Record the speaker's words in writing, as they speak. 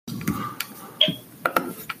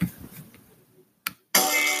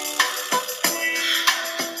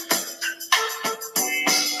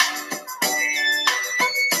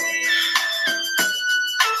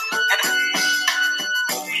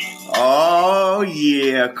Oh,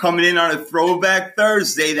 yeah. Coming in on a Throwback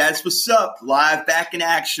Thursday. That's what's up. Live back in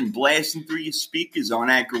action, blasting through your speakers on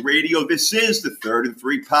Anchor Radio. This is the Third and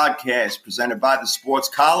Three podcast presented by the Sports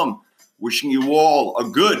Column. Wishing you all a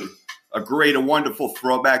great, a wonderful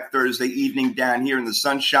Throwback Thursday evening down here in the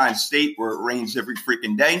Sunshine State where it rains every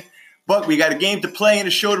freaking day. But we got a game to play and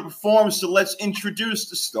a show to perform, so let's introduce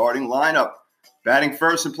the starting lineup. Batting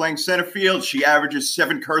first and playing center field, she averages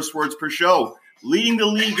 7 curse words per show, leading the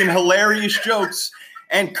league in hilarious jokes,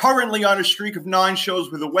 and currently on a streak of 9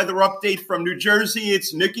 shows with a weather update from New Jersey.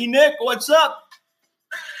 It's Nikki Nick. What's up?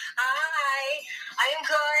 Hi, I'm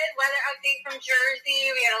good. Weather update from Jersey.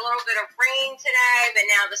 We had a little bit of rain today, but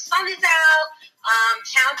now the sun is out.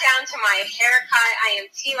 Countdown to my haircut. I am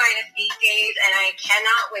T-minus 8 days, and I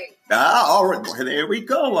cannot wait. All right. There we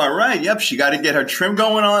go. All right. Yep, she got to get her trim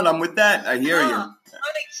going on. I'm with that. I hear you.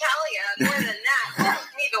 Let me tell you, more than that,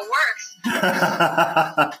 need the works.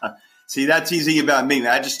 See, that's easy about me.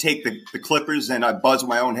 I just take the clippers and I buzz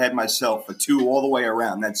my own head myself for 2 all the way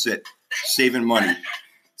around. That's it. Saving money.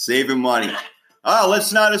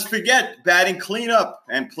 Let's not just forget batting cleanup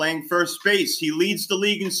and playing first base. He leads the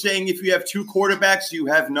league in saying if you have 2 quarterbacks, you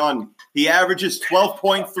have none. He averages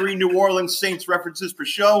 12.3 New Orleans Saints references per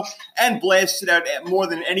show and blasts it out at more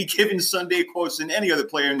than any given Sunday quotes than any other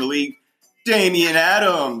player in the league. Damian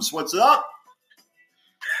Adams, what's up?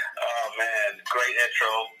 Oh, man, great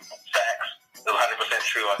intro. Facts. 100%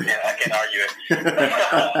 true. I can't argue it.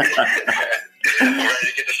 I'm ready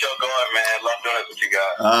to get the show going, man. Love doing this with you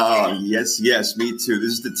guys. Oh, yes, me too.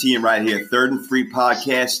 This is the team right here. Third and Three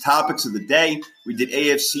podcast. Topics of the day. We did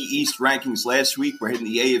AFC East rankings last week. We're hitting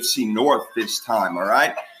the AFC North this time, all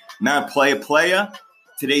right? Now, player.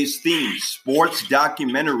 Today's theme, sports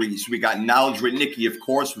documentaries. We got Knowledge with Nikki, of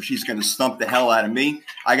course, where she's going to stump the hell out of me.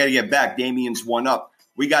 I got to get back. Damian's one up.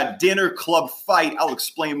 We got dinner club fight. I'll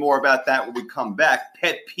explain more about that when we come back.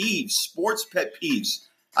 Pet peeves, sports pet peeves.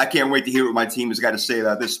 I can't wait to hear what my team has got to say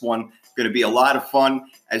about this one. Going to be a lot of fun.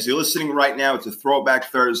 As you're listening right now, it's a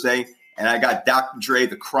Throwback Thursday, and I got Dr. Dre,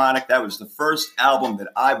 The Chronic. That was the first album that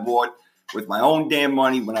I bought with my own damn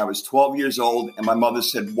money when I was 12 years old, and my mother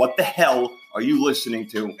said, "What the hell are you listening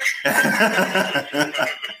to?"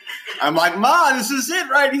 I'm like, "Ma, this is it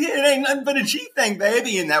right here. It ain't nothing but a G thing,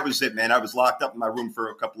 baby." And that was it, man. I was locked up in my room for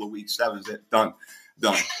a couple of weeks. That was it. Done.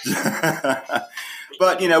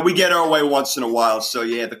 But, we get our way once in a while. So,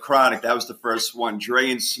 yeah, The Chronic, that was the first one. Dre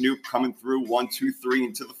and Snoop coming through 1, 2, 3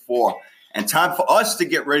 into the 4. And time for us to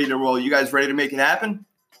get ready to roll. You guys ready to make it happen?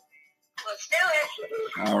 Let's do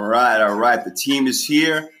it. All right. The team is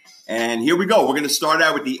here. And here we go. We're going to start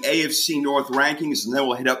out with the AFC North rankings, and then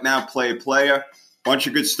we'll hit up now player. Bunch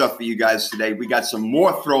of good stuff for you guys today. We got some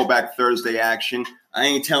more Throwback Thursday action. I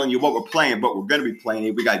ain't telling you what we're playing, but we're going to be playing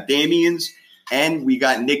it. We got Damian's and we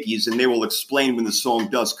got Nikki's, and they will explain when the song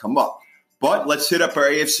does come up. But let's hit up our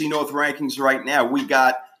AFC North rankings right now. We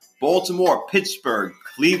got Baltimore, Pittsburgh,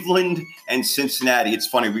 Cleveland, and Cincinnati. It's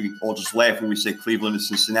funny, we all just laugh when we say Cleveland and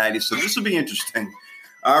Cincinnati, so this will be interesting.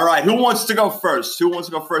 All right, who wants to go first? And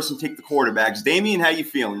take the quarterbacks? Damian, how you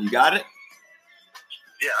feeling? You got it?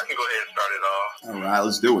 Yeah, I can go ahead and start it off. All right,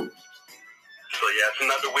 let's do it. So, it's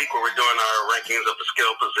another week where we're doing our rankings of the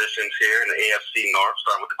skill positions here in the AFC North,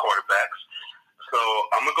 starting with the quarterbacks. So,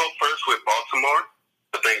 I'm going to go first with Baltimore.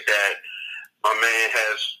 I think that my man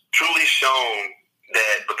has truly shown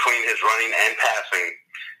that between his running and passing,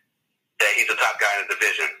 that he's the top guy in the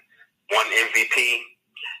division. Won MVP.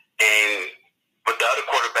 And with the other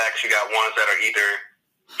quarterbacks, you got ones that are either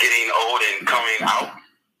getting old and coming out,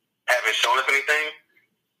 haven't shown us anything,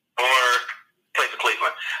 or play for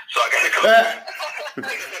Cleveland. So I got to go.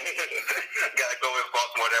 Got to go with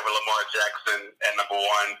Baltimore there with Lamar Jackson at number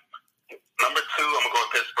 1. Number 2, I'm going to go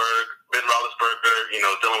with Pittsburgh. Ben Roethlisberger,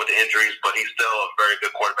 dealing with the injuries, but he's still a very good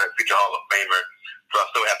quarterback, future Hall of Famer. So I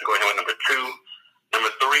still have to go ahead with number 2. Number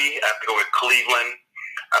 3, I have to go with Cleveland.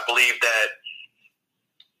 I believe that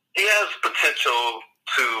he has potential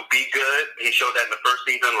to be good. He showed that in the first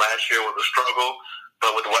season. Last year was a struggle,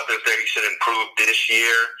 but with the weapons there, he should improve this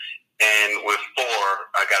year. And with 4,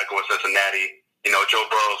 I got to go with Cincinnati. Joe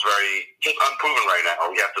Burrow's he's unproven right now.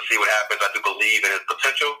 We have to see what happens. I do believe in his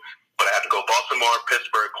potential. But I have to go Baltimore,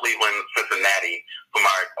 Pittsburgh, Cleveland, Cincinnati for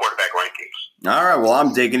my quarterback rankings. All right, well,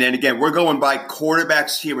 I'm digging it. Again, we're going by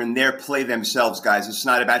quarterbacks here and their play themselves, guys. It's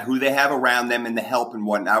not about who they have around them and the help and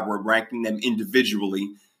whatnot. We're ranking them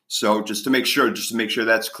individually. So just to make sure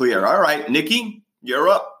that's clear. All right, Nikki, you're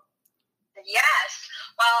up. Yes.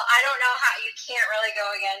 Well, I don't know how you can't really go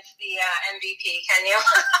against the MVP, can you?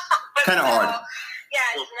 Kind of hard.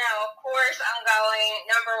 Yes, no, of course I'm going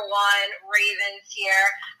number one, Ravens here.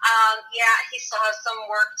 Yeah, he still has some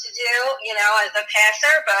work to do, as a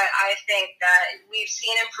passer, but I think that we've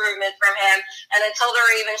seen improvement from him. And until the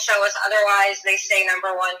Ravens show us otherwise, they stay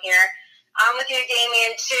number one here. I'm with you,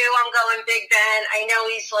 Damien, too. I'm going Big Ben. I know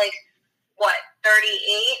he's 38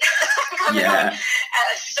 Yeah.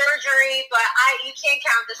 Surgery, but you can't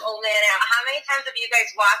count this old man out. How many times have you guys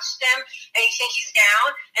watched him and you think he's down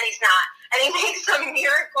and he's not, and he makes a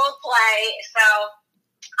miracle play? So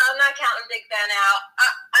I'm not counting Big Ben out.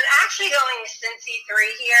 I'm actually going Cincy 3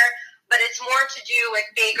 here, but it's more to do with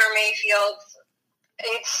Baker Mayfield's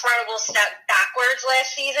incredible step backwards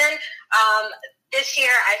last season. This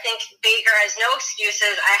year, I think Baker has no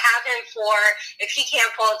excuses. I have him for, if he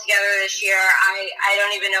can't pull it together this year, I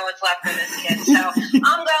don't even know what's left for this kid. So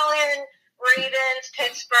I'm going Ravens,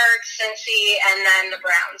 Pittsburgh, Cincy, and then the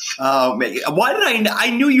Browns. Oh, man. Why did I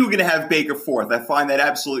knew you were going to have Baker fourth. I find that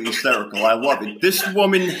absolutely hysterical. I love it. This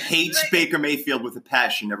woman hates Baker Mayfield with a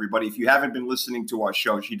passion, everybody. If you haven't been listening to our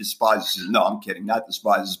show, she despises him. No, I'm kidding. Not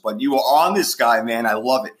despises, but you are on this guy, man. I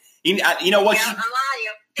love it. You know what? Yeah, I'm on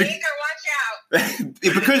you. Baker, watch out.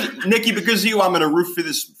 because of you, I'm going to root for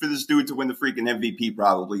this dude to win the freaking MVP.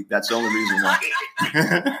 Probably that's the only reason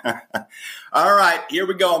why. All right, here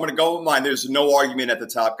we go. I'm going to go with mine. There's no argument at the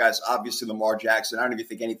top, guys. Obviously, Lamar Jackson. I don't even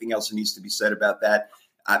think anything else needs to be said about that.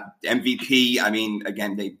 MVP. I mean,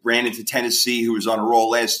 again, they ran into Tennessee, who was on a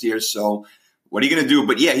roll last year. So what are you going to do?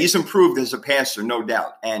 But yeah, he's improved as a passer, no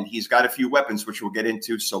doubt, and he's got a few weapons, which we'll get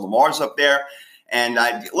into. So Lamar's up there. And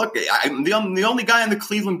I'm the only guy on the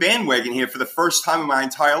Cleveland bandwagon here for the first time in my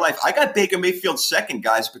entire life. I got Baker Mayfield second,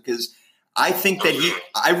 guys, because I think that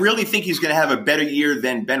I really think he's going to have a better year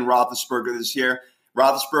than Ben Roethlisberger this year.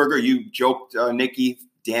 Roethlisberger, you joked, Nikki,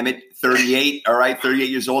 damn it, 38. All right, 38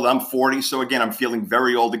 years old. I'm 40. So again, I'm feeling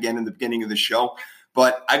very old again in the beginning of the show.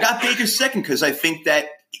 But I got Baker second because I think that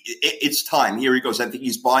it's time. Here he goes. I think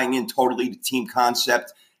he's buying in totally the team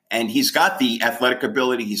concept. And he's got the athletic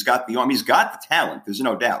ability. He's got the arm. He's got the talent. There's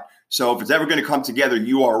no doubt. So if it's ever going to come together,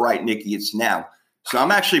 you are right, Nikki. It's now. So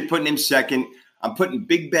I'm actually putting him second. I'm putting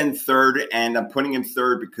Big Ben third, and I'm putting him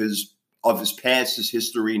third because of his past, his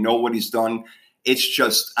history, know what he's done. It's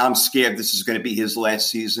just I'm scared this is going to be his last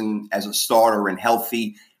season as a starter and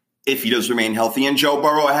healthy, if he does remain healthy. And Joe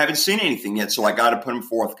Burrow, I haven't seen anything yet, so I got to put him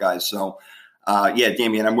fourth, guys. So yeah,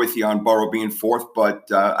 Damien, I'm with you on Burrow being fourth, but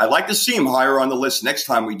I'd like to see him higher on the list next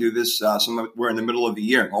time we do this. We're in the middle of the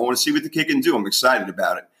year. I want to see what the kid can do. I'm excited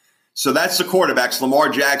about it. So that's the quarterbacks. Lamar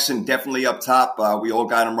Jackson definitely up top. We all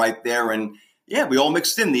got him right there. And, yeah, we all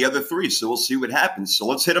mixed in the other three, so we'll see what happens. So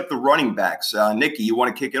let's hit up the running backs. Nikki, you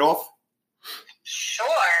want to kick it off? Sure.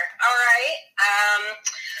 All right.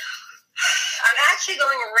 I'm actually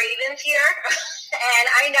going Ravens here, and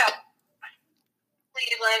I know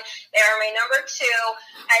Cleveland, they are my number two.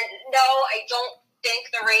 And no, I don't think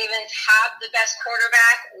the Ravens have the best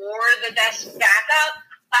quarterback or the best backup,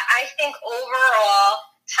 but I think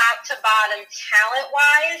overall, top to bottom,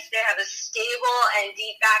 talent-wise, they have a stable and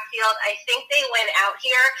deep backfield. I think they win out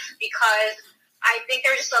here because I think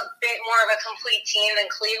they're just a bit more of a complete team than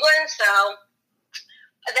Cleveland. So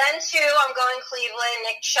then, too, I'm going Cleveland,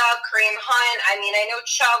 Nick Chubb, Kareem Hunt. I mean, I know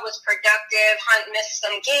Chubb was productive. Hunt missed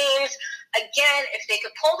some games. Again, if they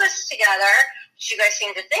could pull this together, which you guys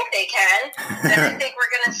seem to think they can, then I think we're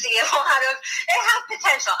going to see a lot of – it has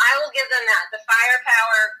potential. I will give them that. The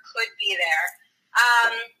firepower could be there.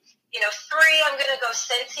 Three, I'm going to go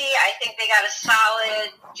Cincy. I think they got a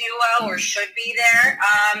solid duo or should be there.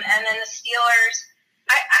 And then the Steelers –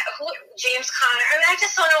 James Conner. I mean, I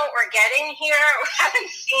just don't know what we're getting here. We haven't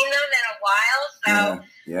seen them in a while, so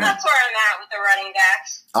that's where I'm at with the running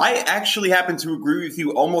backs. I actually happen to agree with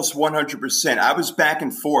you almost 100%. I was back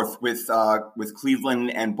and forth with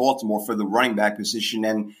Cleveland and Baltimore for the running back position,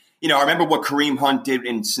 and I remember what Kareem Hunt did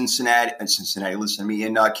in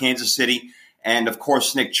Kansas City, and of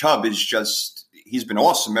course Nick Chubb he's been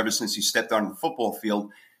awesome ever since he stepped onto the football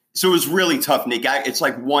field. So it was really tough, Nick. It's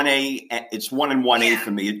like 1A. It's 1 and 1A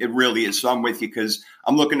for me. It really is. So I'm with you because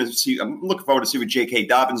I'm looking forward to see what J.K.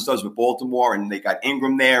 Dobbins does with Baltimore, and they got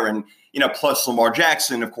Ingram there, and plus Lamar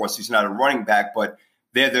Jackson. Of course, he's not a running back, but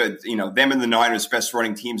they're them and the Niners best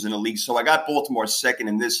running teams in the league. So I got Baltimore second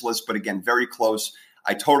in this list, but again, very close.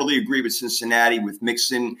 I totally agree with Cincinnati with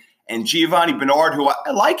Mixon and Giovanni Bernard, who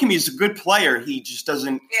I like him. He's a good player. He just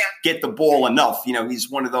doesn't get the ball enough. He's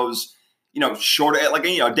one of those. Shorter, like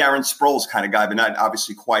Darren Sproles kind of guy, but not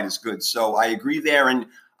obviously quite as good. So I agree there, and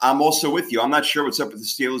I'm also with you. I'm not sure what's up with the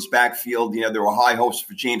Steelers' backfield. There were high hopes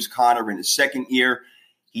for James Conner in his second year.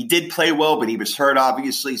 He did play well, but he was hurt,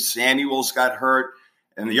 obviously. Samuels got hurt.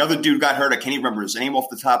 And the other dude got hurt. I can't even remember his name off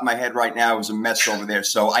the top of my head right now. It was a mess over there.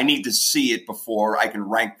 So I need to see it before I can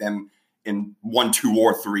rank them in 1, 2,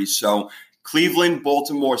 or 3. So Cleveland,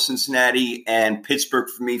 Baltimore, Cincinnati, and Pittsburgh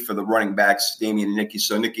for me for the running backs, Damian and Nicky.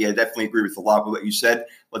 So, Nicky, I definitely agree with a lot of what you said.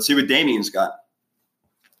 Let's see what Damian's got.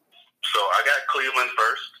 So I got Cleveland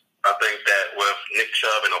first. I think that with Nick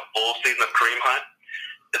Chubb and a full season of Kareem Hunt,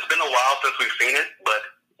 it's been a while since we've seen it, but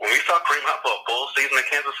when we saw Kareem Hunt for a full season in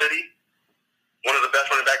Kansas City, one of the best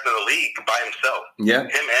running backs in the league by himself. Yeah.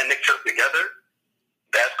 Him and Nick Chubb together,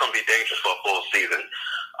 that's going to be dangerous for a full season.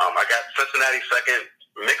 I got Cincinnati second.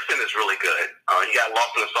 Mixon is really good. He got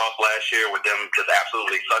lost in the sauce last year with them just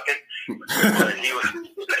absolutely sucking. But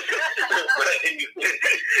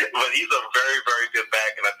he's a very, very good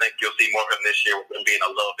back, and I think you'll see more of him this year with him being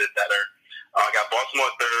a little bit better. I got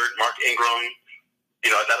Baltimore third, Mark Ingram. You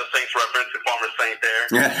know, not a Saints reference, the former Saint there.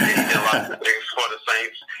 Yeah. And he did a lot of things for the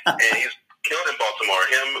Saints. And he's killed in Baltimore.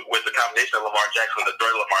 Him with the combination of Lamar Jackson, the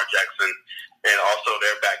third Lamar Jackson, and also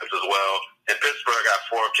their backups as well. In Pittsburgh, I got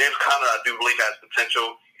 4. James Conner, I do believe, has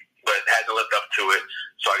potential, but hasn't lived up to it.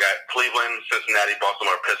 So I got Cleveland, Cincinnati,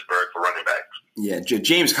 Baltimore, Pittsburgh for running backs. Yeah,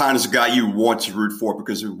 James Conner's a guy you want to root for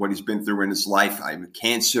because of what he's been through in his life.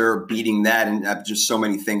 Cancer, beating that, and just so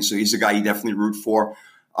many things. So he's a guy you definitely root for.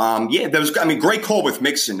 Great call with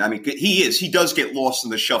Mixon. I mean, he does get lost in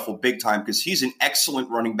the shuffle big time because he's an excellent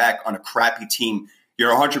running back on a crappy team.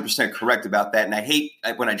 You're 100% correct about that. And I hate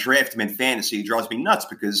when I draft him in fantasy, it drives me nuts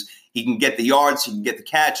because he can get the yards, he can get the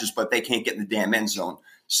catches, but they can't get in the damn end zone.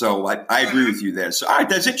 So I agree with you there. So, all right,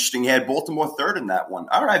 that's interesting. You had Baltimore third in that one.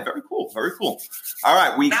 All right, very cool, very cool. All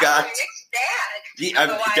right, we got – mixed bag. The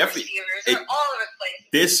wide receivers are all over the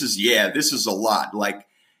place. This is a lot. Like,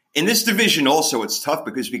 in this division also, it's tough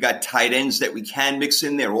because we got tight ends that we can mix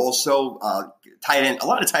in there also. A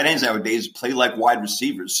lot of tight ends nowadays play like wide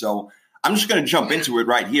receivers. So I'm just going to jump into it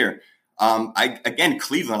right here.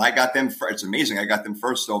 Cleveland, I got them first. It's amazing. I got them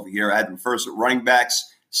first over here. I had them first at running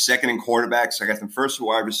backs, second in quarterbacks. I got them first at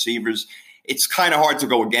wide receivers. It's kind of hard to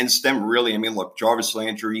go against them, really. I mean, look, Jarvis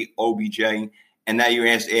Landry, OBJ, and now you're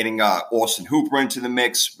adding Austin Hooper into the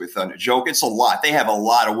mix with Njoku. It's a lot. They have a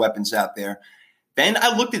lot of weapons out there. Then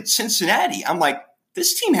I looked at Cincinnati. I'm like,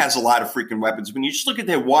 this team has a lot of freaking weapons. When you just look at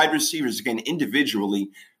their wide receivers, again,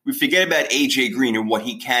 individually, we forget about A.J. Green and what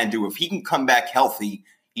he can do. If he can come back healthy,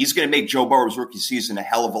 he's going to make Joe Burrow's rookie season a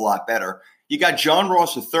hell of a lot better. You got John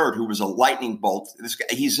Ross III, who was a lightning bolt. This guy,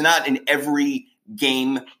 he's not an every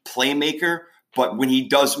game playmaker, but when he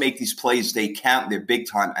does make these plays, they count. They're big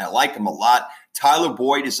time. I like him a lot. Tyler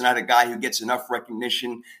Boyd is not a guy who gets enough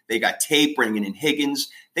recognition. They got Tate bringing in Higgins.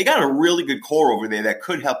 They got a really good core over there that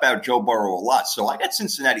could help out Joe Burrow a lot. So I got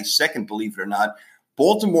Cincinnati second, believe it or not.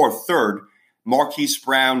 Baltimore third. Marquise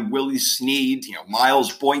Brown, Willie Snead,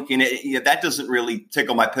 Miles Boykin. That doesn't really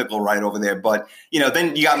tickle my pickle right over there. But,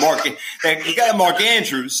 then you got Mark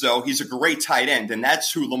Andrews, so he's a great tight end. And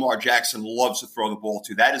that's who Lamar Jackson loves to throw the ball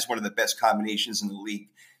to. That is one of the best combinations in the league.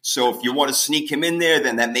 So if you want to sneak him in there,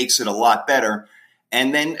 then that makes it a lot better.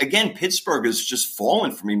 And then, again, Pittsburgh is just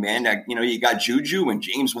falling for me, man. You got Juju and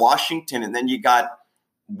James Washington, and then you got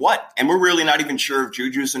what? And we're really not even sure if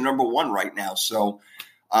Juju's the number one right now. So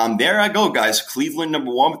there I go, guys. Cleveland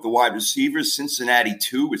number one with the wide receivers. Cincinnati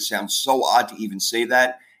 2. It sounds so odd to even say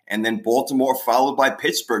that. And then Baltimore followed by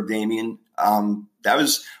Pittsburgh, Damian. I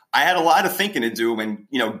had a lot of thinking to do and,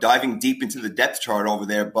 diving deep into the depth chart over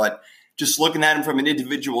there. But just looking at him from an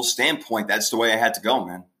individual standpoint, that's the way I had to go,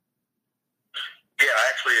 man. Yeah, I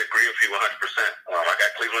actually agree with you 100%. I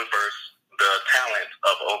got Cleveland first. The talent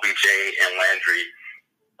of OBJ and Landry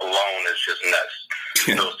alone is just nuts.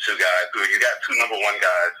 Those two guys. You got two number one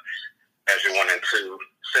guys as your 1 and 2.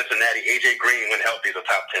 Cincinnati, A.J. Green, when healthy, is a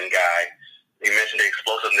top 10 guy. You mentioned the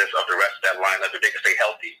explosiveness of the rest of that lineup. If they can stay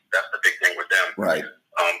healthy, that's the big thing with them. Right.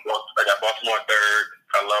 I got Baltimore third.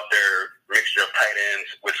 I love their mixture of tight ends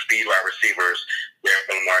with speed wide receivers there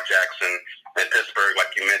from Lamar Jackson. And Pittsburgh,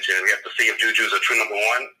 like you mentioned, we have to see if Juju's a true number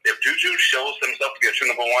one. If Juju shows himself to be a true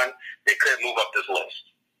number one, they could move up this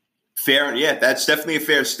list. Fair, yeah, that's definitely a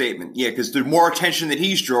fair statement. Yeah, because the more attention that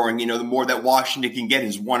he's drawing, the more that Washington can get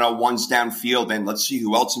his one-on-ones downfield, and let's see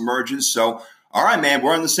who else emerges. So, all right, man,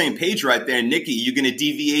 we're on the same page right there. Nicky, you going to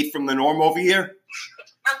deviate from the norm over here?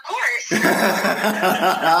 Of course. I'm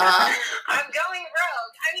going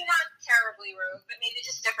rogue. I mean, not terribly rogue, but maybe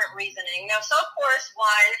just different reasoning. Now, so of course,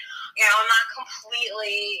 one, I'm not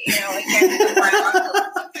completely, against the Browns.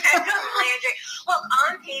 Landry. Look,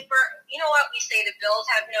 on paper, you know what we say, the Bills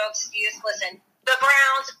have no excuse. Listen, the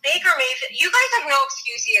Browns, Baker Mayfield, you guys have no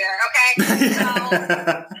excuse either, okay? So,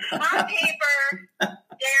 on paper,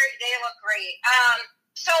 they look great.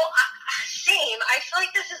 Same. I feel like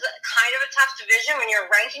division when you're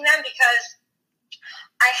ranking them because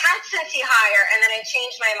I had Cincy higher, and then I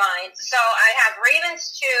changed my mind. So I have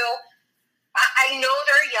Ravens 2. I know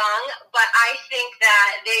they're young, but I think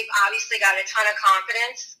that they've obviously got a ton of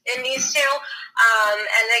confidence in these two.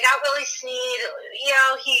 And they got Willie Snead. You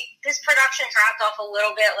know, his production dropped off a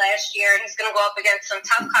little bit last year, and he's going to go up against some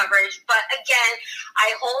tough coverage. But again,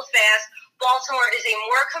 I hold fast. Baltimore is a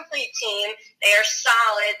more complete team. They are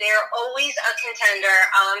solid. They are always a contender.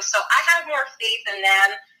 So I have more faith in them.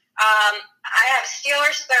 I have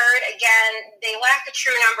Steelers third. Again, they lack a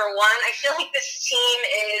true number one. I feel like this team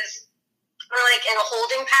is like in a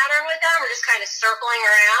holding pattern with them. We're just kind of circling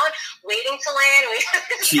around, waiting to land.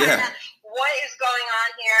 What is going on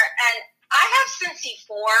here? And I have Cincy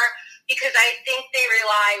 4 because I think they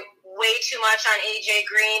rely way too much on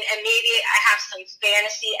AJ Green, and maybe I have some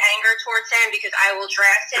fantasy anger towards him because I will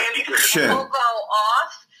draft him. He'll go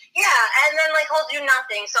off. Yeah, and then like he'll do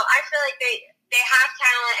nothing. So I feel like they have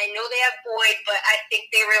talent. I know they have Boyd, but I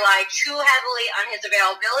think they rely too heavily on his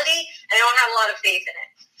availability, and I don't have a lot of faith in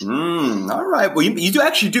it. All right. Well,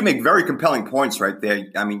 you do make very compelling points right there.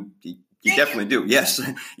 I mean, you definitely do. Yes.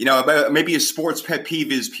 You know, maybe a sports pet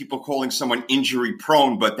peeve is people calling someone injury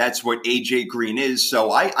prone, but that's what AJ Green is.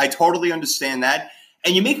 So I totally understand that.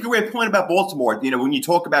 And you make a great point about Baltimore. You know, when you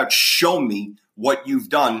talk about show me what you've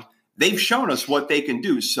done, they've shown us what they can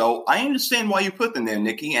do. So I understand why you put them there,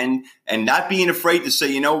 Nikki, and not being afraid to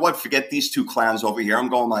say, you know what, forget these two clowns over here. I'm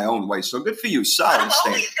going my own way. So good for you. Solid. I'm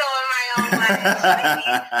always going my own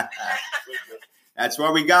way. That's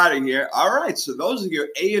why we got it here. All right. So those are your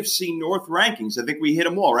AFC North rankings. I think we hit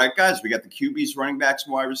them all, right, guys? We got the QBs, running backs,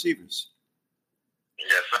 and wide receivers.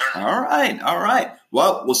 Yes, sir. All right.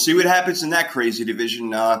 Well, we'll see what happens in that crazy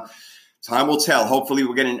division. Time will tell. Hopefully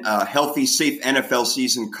we're getting a healthy, safe NFL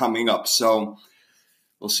season coming up. So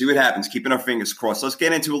we'll see what happens. Keeping our fingers crossed. Let's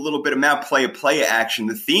get into a little bit of Mount Player action.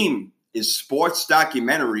 The theme is sports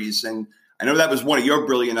documentaries. And I know that was one of your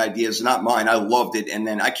brilliant ideas, not mine. I loved it. And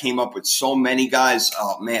then I came up with so many guys.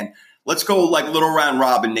 Oh, man. Let's go like little round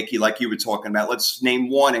robin, Nikki, like you were talking about. Let's name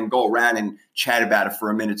one and go around and chat about it for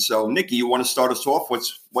a minute. So, Nikki, you want to start us off?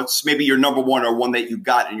 What's maybe your number one or one that you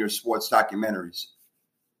got in your sports documentaries?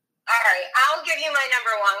 All right, I'll give you my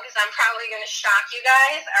number one because I'm probably going to shock you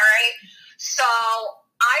guys, all right? So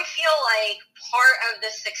I feel like part of the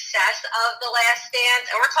success of The Last Dance,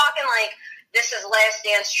 and we're talking like this is Last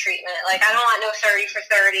Dance treatment. Like, I don't want no 30 for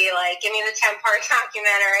 30. Like, give me the 10-part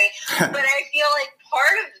documentary. But I feel like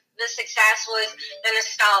part of the success was the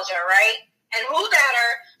nostalgia, right? And who better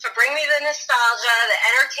to bring me the nostalgia, the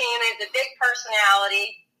entertainment, the big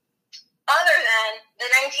personality, other than the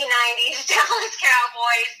 1990s Dallas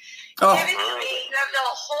Cowboys. Give it to me. You have the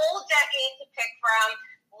whole decade to pick from.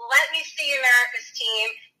 Let me see America's team.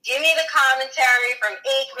 Give me the commentary from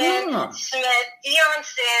Aikman, Smith, Deion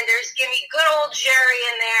Sanders. Give me good old Jerry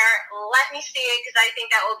in there. Let me see it because I think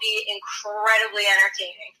that will be incredibly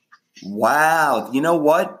entertaining. Wow. You know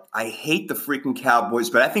what? I hate the freaking Cowboys,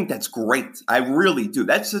 but I think that's great. I really do.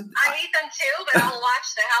 I hate them too, but I'll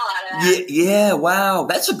watch the hell out of that. Yeah, wow.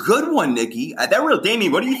 That's a good one, Nikki.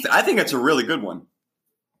 Damien, what do you think? I think that's a really good one.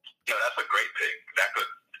 No, that's a great pick. That could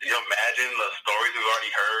imagine the stories we've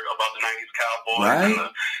already heard about the 90s Cowboys right?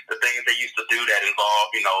 And the things they used to do that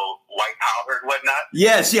involve, white powder and whatnot.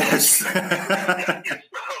 Yes. So we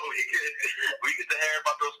get to hear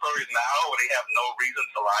about those stories now when they have no reason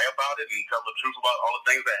to lie about it and tell the truth about all the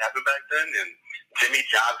things that happened back then. And Jimmy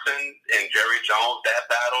Johnson and Jerry Jones, that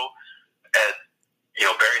battle, as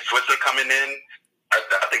Barry Switzer coming in. I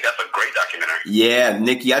think that's a great documentary. Yeah,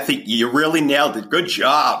 Nikki, I think you really nailed it. Good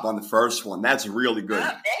job on the first one. That's really good. Oh,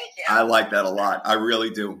 thank you. I like that a lot. I really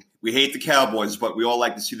do. We hate the Cowboys, but we all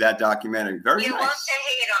like to see that documentary. Very you nice.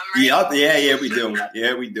 You love to hate them, right? Yeah, we do.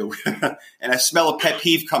 Yeah, we do. And I smell a pet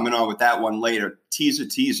peeve coming on with that one later.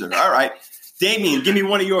 Teaser. All right. Damien, give me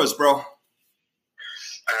one of yours, bro. All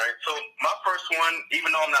right. So my first one,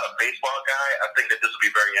 even though I'm not a baseball guy, I think that this will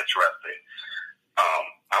be very interesting.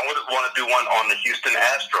 I would want to do one on the Houston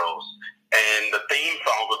Astros, and the theme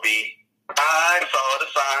song would be "I Saw the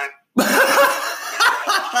Sign."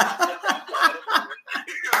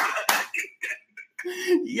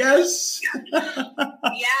 Yes.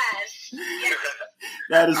 Yes.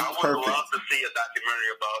 That is perfect. I would love to see a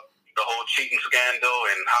documentary about the whole cheating scandal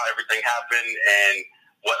and how everything happened and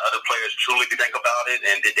what other players truly think about it,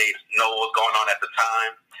 and did they know what was going on at the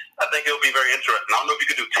time. I think it would be very interesting. I don't know if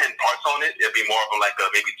you could do 10 parts on it. It'd be more of like a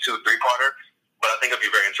maybe 2-3-parter, but I think it'd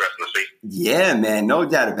be very interesting to see. Yeah, man, no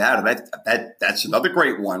doubt about it. That's another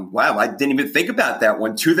great one. Wow, I didn't even think about that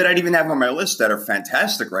one. Two that I didn't even have on my list that are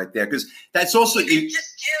fantastic right there, because that's also you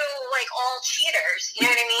just do like all cheaters. You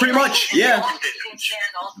know what I mean? Pretty much, yeah.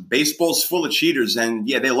 Scandals. Baseball's full of cheaters, and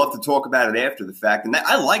yeah, they love to talk about it after the fact. And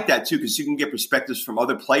I like that too, because you can get perspectives from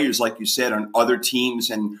other players, like you said, on other teams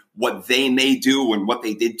and what they may do and what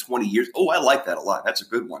they did 20 years. Oh, I like that a lot. That's a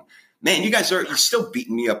good one. Man, you're still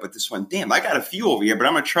beating me up with this one. Damn, I got a few over here, but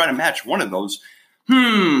I'm going to try to match one of those.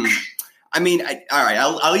 I mean, all right,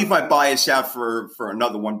 I'll leave my bias out for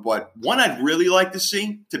another one, but one I'd really like to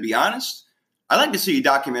see, to be honest, I'd like to see a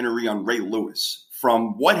documentary on Ray Lewis,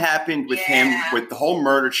 from what happened with him, with the whole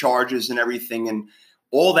murder charges and everything and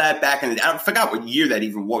all that back in the – I forgot what year that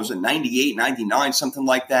even was. Was it 98, 99, something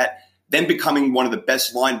like that? Then becoming one of the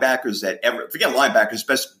best linebackers that ever – forget linebackers,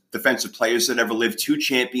 best defensive players that ever lived, 2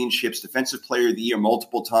 championships, defensive player of the year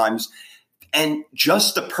multiple times, and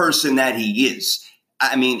just the person that he is.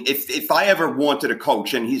 I mean, if I ever wanted a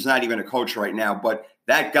coach, and he's not even a coach right now, but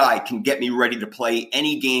that guy can get me ready to play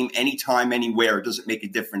any game, anytime, anywhere. It doesn't make a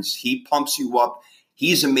difference. He pumps you up.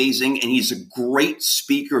 He's amazing, and he's a great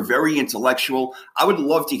speaker, very intellectual. I would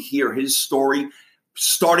love to hear his story,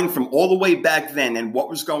 starting from all the way back then and what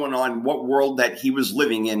was going on, what world that he was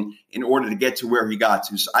living in order to get to where he got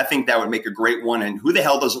to. So I think that would make a great one. And who the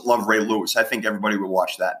hell doesn't love Ray Lewis? I think everybody would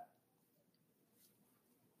watch that.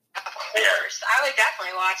 I would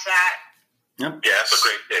definitely watch that. Yeah, that's a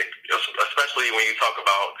great pick, especially when you talk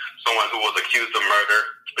about someone who was accused of murder.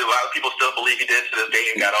 A lot of people still believe he did to this day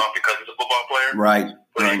and got off because he's a football player. Right.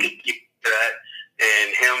 But you can keep that. And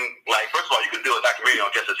him, like, first of all, you could do a documentary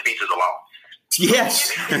on just his speeches alone.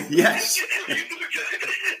 Yes. Yes. So the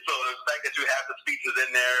fact that you have the speeches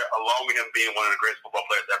in there, along with him being one of the greatest football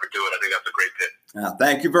players to ever do it, I think that's a great pick.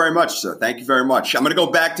 Thank you very much, sir. Thank you very much. I'm going to go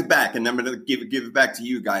back to back, and I'm going to give it back to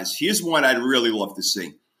you guys. Here's one I'd really love to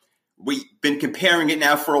see. We've been comparing it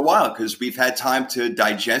now for a while because we've had time to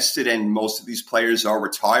digest it, and most of these players are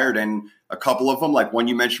retired, and a couple of them, like one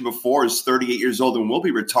you mentioned before, is 38 years old and will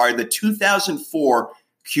be retired. The 2004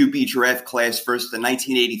 QB draft class versus the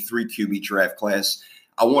 1983 QB draft class.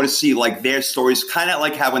 I want to see like their stories, kind of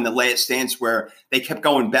like how in The Last Dance where they kept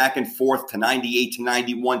going back and forth to 98 to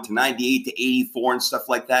 91 to 98 to 84 and stuff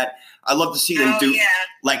like that. I'd love to see them do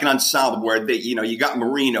like an ensemble where they, you got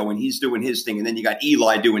Marino and he's doing his thing, and then you got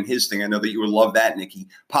Eli doing his thing. I know that you would love that, Nikki.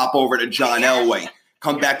 Pop over to John Elway,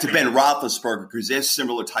 come back to Ben Roethlisberger because they're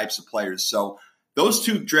similar types of players. So those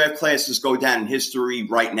 2 draft classes go down in history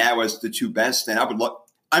right now as the 2 best, and I would love.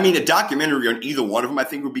 I mean, a documentary on either one of them I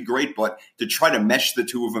think would be great, but to try to mesh the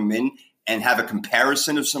 2 of them in and have a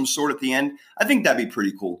comparison of some sort at the end, I think that'd be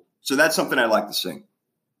pretty cool. So that's something I'd like to see.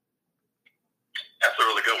 That's a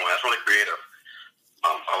really good one. That's really creative.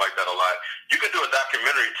 I like that a lot. You could do a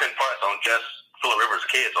documentary 10 parts on just Phillip Rivers'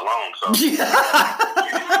 kids alone. So.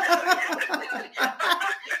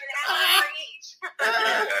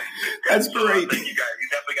 That's great. I think you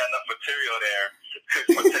definitely got enough material there.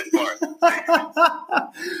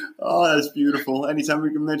 Oh, that's beautiful. Anytime we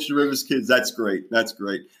can mention Rivers' kids, that's great. That's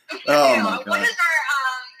great. Oh, my God. What is our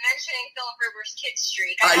mentioning Phillip Rivers' kids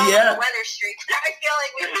streak? I know the weather streak. I feel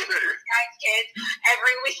like we mention this guy's kids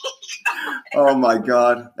every week. Oh, my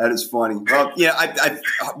God. That is funny. Well, yeah,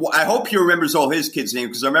 I hope he remembers all his kids' names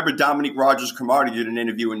because I remember Dominique Rodgers-Cromartie did an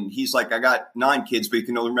interview and he's like, I got 9 kids, but he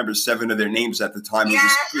can only remember 7 of their names at the time.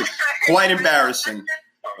 Yes. It was quite embarrassing.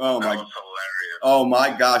 Oh,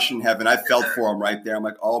 my gosh in heaven. I felt for him right there. I'm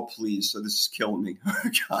like, oh, please. So this is killing me.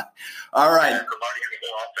 God. All right.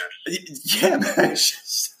 Yeah, man.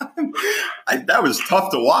 That was tough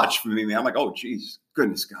to watch for me, man. I'm like, oh, geez.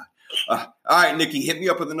 Goodness, God. All right, Nikki, hit me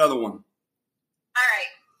up with another one. All right.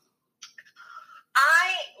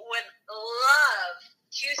 I would love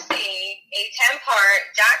to see a 10-part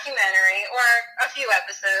documentary or a few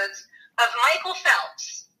episodes of Michael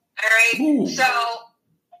Phelps. All right. Ooh. So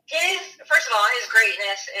first of all, his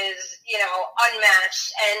greatness is,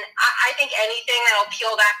 unmatched. And I think anything that'll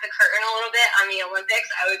peel back the curtain a little bit on the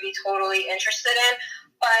Olympics, I would be totally interested in.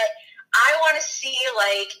 But I want to see,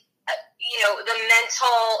 the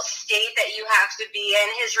mental state that you have to be in,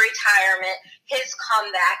 his retirement, his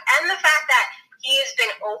comeback, and the fact that he has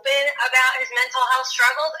been open about his mental health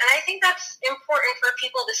struggles. And I think that's important for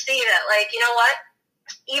people to see that, you know what?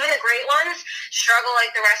 Even the great ones struggle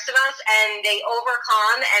like the rest of us, and they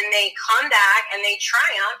overcome, and they come back, and they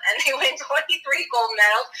triumph, and they win 23 gold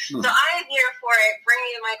medals. So I am here for it. Bring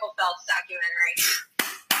me the Michael Phelps documentary.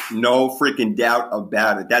 No freaking doubt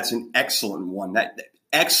about it. That's an excellent one.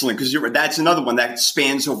 Excellent, because that's another one that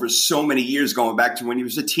spans over so many years, going back to when he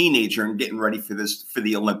was a teenager and getting ready for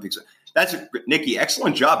the Olympics. That's Nikki.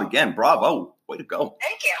 Excellent job again. Bravo. Way to go.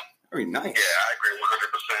 Thank you. Very nice. Yeah, I agree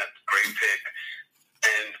 100%. Great pick.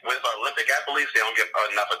 And with Olympic athletes, they don't get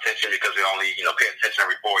enough attention because they only, pay attention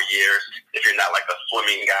every 4 years if you're not like a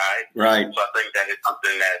swimming guy. Right. So I think that is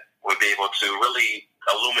something that would be able to really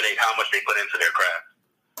illuminate how much they put into their craft.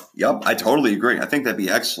 Yep, I totally agree. I think that'd be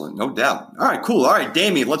excellent, no doubt. All right, cool. All right,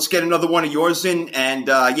 Damien, let's get another one of yours in, and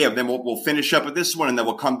then we'll finish up with this one, and then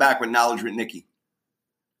we'll come back with Knowledge with Nikki.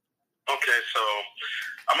 Okay, so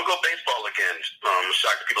I'm gonna go baseball again.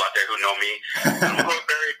 Shock the people out there who know me. I'm gonna go with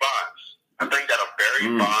Barry Bonds. I think that a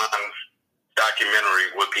Barry Bonds documentary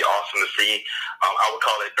would be awesome to see. I would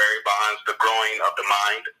call it Barry Bonds: The Growing of the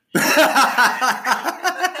Mind.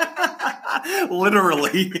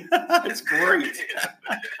 Literally. It's great.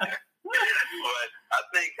 But I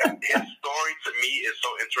think his story to me is so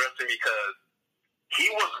interesting because he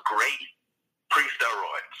was great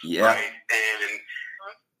pre-steroids. Yeah. Right? And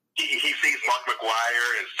he sees Mark McGwire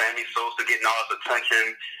and Sammy Sosa getting all his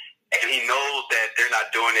attention, and he knows that they're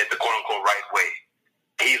not doing it the quote-unquote right way.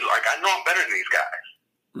 He's like, I know I'm better than these guys.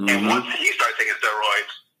 Mm-hmm. And once he started taking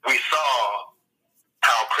steroids, we saw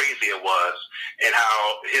how crazy it was and how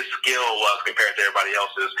his skill was compared to everybody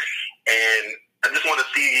else's. And I just want to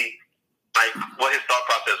see like what his thought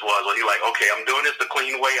process was. Was he like, okay, I'm doing this the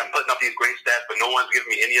clean way. I'm putting up these great stats, but no one's giving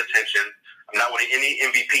me any attention. I'm not winning any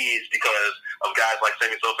MVPs because of guys like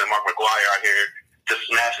Sammy Sosa and Mark McGwire out here just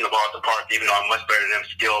smashing the ball at the park, even though I'm much better than them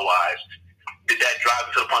skill-wise. Did that drive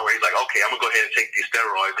him to the point where he's like, okay, I'm going to go ahead and take these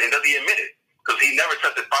steroids? And does he admit it? Because he never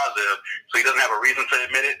tested positive, so he doesn't have a reason to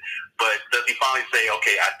admit it. But does he finally say,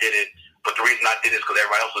 okay, I did it, but the reason I did it is because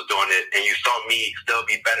everybody else was doing it, and you saw me still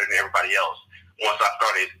be better than everybody else once I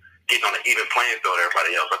started getting on an even playing field with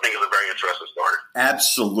everybody else. I think it's a very interesting story.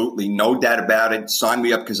 Absolutely. No doubt about it. Sign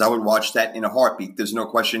me up because I would watch that in a heartbeat. There's no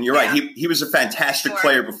question. You're right. He was a fantastic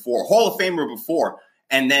player before, Hall of Famer before.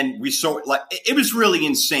 And then we saw it was really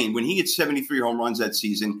insane. When he hit 73 home runs that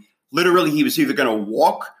season, literally he was either going to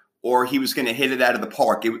walk or he was going to hit it out of the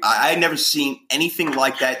park. I had never seen anything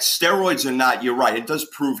like that. Steroids or not, you're right. It does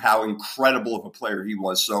prove how incredible of a player he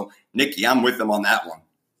was. So, Nikki, I'm with him on that one.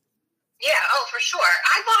 Yeah, for sure.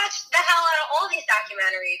 I watched the hell out of all these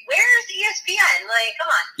documentaries. Where's ESPN? Like, come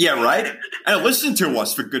on. Yeah, right? And listen to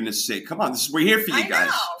us, for goodness sake. Come on, we're here for you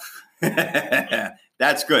guys.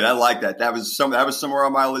 That's good. I like that. That was somewhere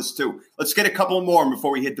on my list, too. Let's get a couple more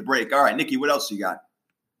before we hit the break. All right, Nikki, what else you got?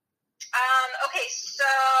 Okay, so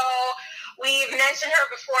we've mentioned her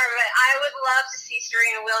before, but I would love to see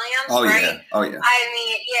Serena Williams, right? Yeah. Oh, yeah. I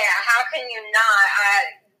mean, how can you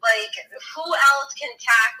not? Who else can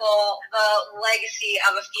tackle the legacy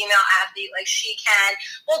of a female athlete like she can?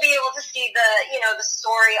 We'll be able to see the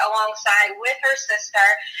story alongside with her sister.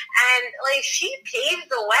 And, she paved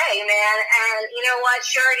the way, man. And you know what?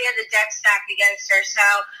 She already had the deck stacked against her. So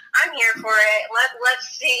I'm here for it.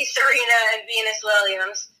 Let's see Serena and Venus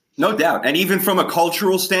Williams. No doubt. And even from a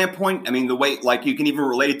cultural standpoint, I mean, the way, you can even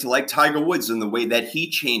relate it to, Tiger Woods and the way that he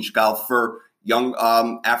changed golf for young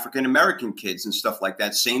African-American kids and stuff like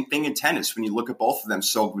that. Same thing in tennis when you look at both of them.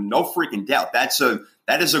 So no freaking doubt. That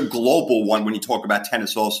is a global one when you talk about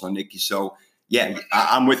tennis also, Nikki. So, yeah,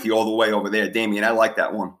 I'm with you all the way over there, Damien. I like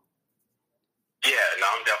that one. Yeah, no,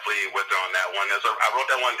 I'm definitely with her on that one. I wrote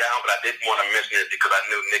that one down, but I didn't want to mention it because I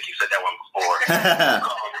knew Nikki said that one before. That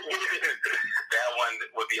one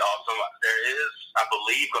would be awesome. There is, I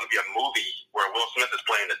believe, going to be a movie where Will Smith is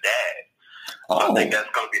playing the dad. So I think that's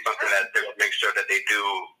going to be something that they're going to make sure that they do,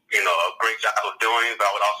 a great job of doing. But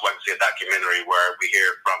I would also like to see a documentary where we hear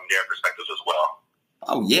from their perspectives as well.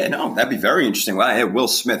 Oh, yeah, no, that'd be very interesting. Wow, hey, Will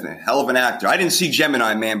Smith, a hell of an actor. I didn't see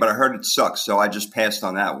Gemini Man, but I heard it sucks, so I just passed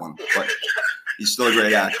on that one. But he's still a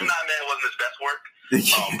great actor. Gemini Man wasn't his best work,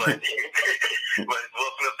 but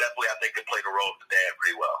Will Smith definitely, I think, could play the role of the dad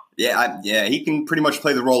pretty well. Yeah, he can pretty much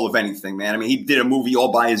play the role of anything, man. I mean, he did a movie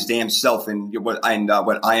all by his damn self, and what I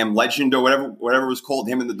Am Legend or whatever it was called,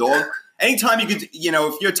 him and the dog. Anytime you could,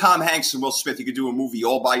 if you're Tom Hanks and Will Smith, you could do a movie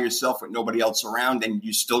all by yourself with nobody else around, and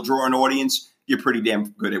you still draw an audience. You're pretty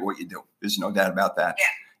damn good at what you do. There's no doubt about that.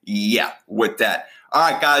 Yeah, with that. All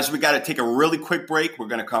right, guys, we got to take a really quick break. We're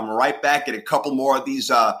going to come right back, get a couple more of these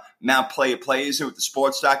Mount Plays with the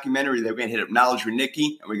sports documentary. Then we're going to hit up Knowledge with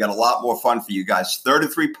Nikki, and we got a lot more fun for you guys.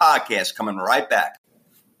 33 Podcast coming right back.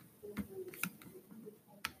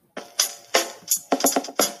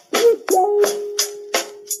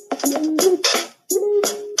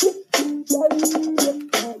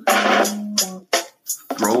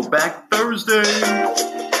 Throwback Thursday.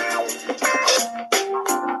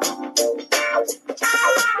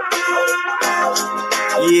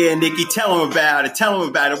 Yeah, Nikki, tell them about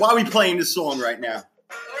it. Why are we playing this song right now?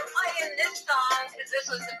 We're playing this song because this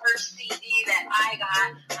was the first CD that I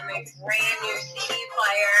got on my brand new CD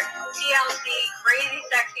player. TLC, Crazy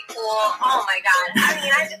Sexy Oh my God. I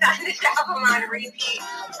mean, I just had this album on repeat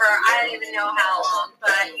for I don't even know how long.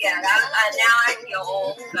 But yeah, now I feel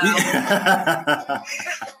old. So.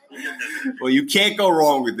 Well, you can't go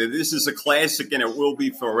wrong with it. This is a classic and it will be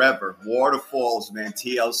forever. Waterfalls, man,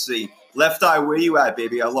 TLC. Left Eye, where you at,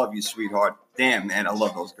 baby? I love you, sweetheart. Damn, man, I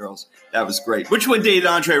love those girls. That was great. Which one dated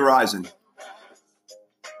Andre Rison?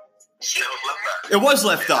 It was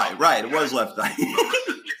Left Eye, right? It was Left Eye. So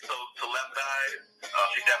Left Eye,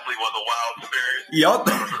 she definitely was a wild spirit. Yup.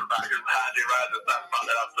 Andre Rison found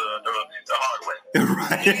that out the hard way.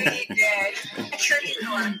 Right. He did.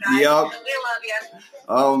 Yup. We love you.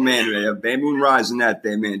 Oh, man. Bay Moon Rising that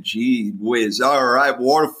day, man. Gee whiz. All right.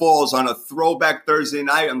 Waterfalls on a throwback Thursday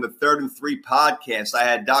night on the 3rd and 3 podcast. I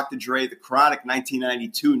had Dr. Dre, The Chronic,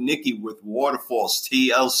 1992, Nicki with Waterfalls,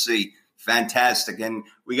 TLC. Fantastic. And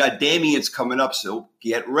we got Damien's coming up, so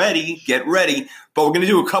get ready. But we're going to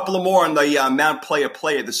do a couple of more on the Mount Player,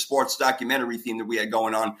 the sports documentary theme that we had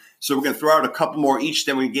going on. So we're going to throw out a couple more each,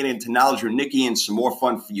 then we get into knowledge with Nicki and some more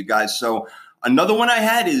fun for you guys. So another one I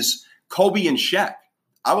had is Kobe and Shaq.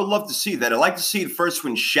 I would love to see that. I'd like to see it first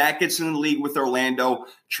when Shaq gets in the league with Orlando,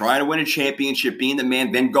 trying to win a championship, being the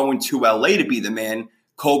man, then going to L.A. to be the man.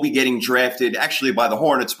 Kobe getting drafted, actually by the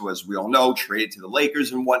Hornets, but as we all know, traded to the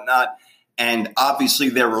Lakers and whatnot. And obviously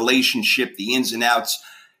their relationship, the ins and outs.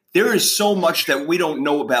 There is so much that we don't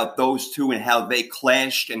know about those two and how they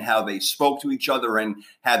clashed and how they spoke to each other and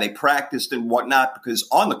how they practiced and whatnot, because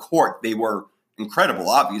on the court, they were incredible.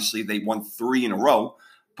 Obviously, they won 3 in a row,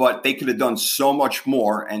 but they could have done so much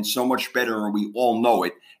more and so much better, and we all know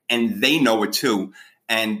it, and they know it too.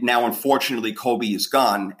 And now, unfortunately, Kobe is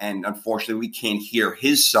gone, and unfortunately, we can't hear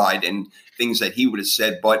his side and things that he would have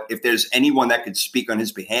said. But if there's anyone that could speak on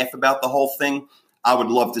his behalf about the whole thing, I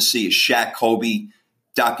would love to see a Shaq-Kobe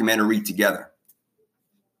documentary together.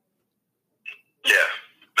 Yeah,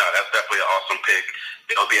 no, that's definitely an awesome pick.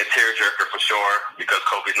 It'll be a tearjerker for sure because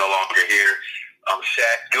Kobe's no longer here.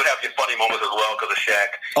 Shaq, you would have your funny moments as well because of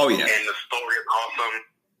Shaq. Oh, yeah. And the story is awesome.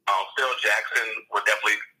 Phil Jackson would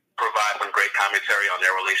definitely provide some great commentary on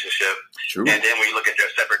their relationship. True. And then when you look at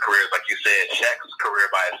their separate careers, like you said, Shaq's career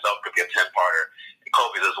by itself could be a 10-parter, and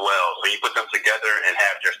Kobe's as well. So you put them together and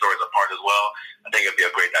have their stories apart as well, I think it'd be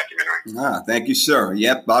a great documentary. Thank you, sir.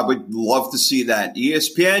 Yep, I would love to see that.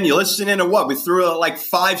 ESPN, you listening to what? We threw like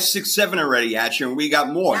 5, 6, 7 already at you, and we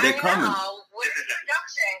got more. They're coming. What's the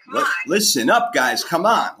production? Come on. Listen up, guys. Come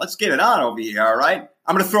on. Let's get it on over here, all right?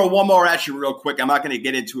 I'm going to throw one more at you real quick. I'm not going to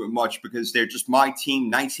get into it much because they're just my team,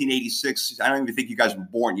 1986. I don't even think you guys were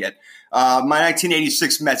born yet. My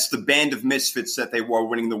 1986 Mets, the band of misfits that they were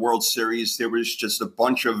winning the World Series. There was just a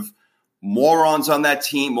bunch of morons on that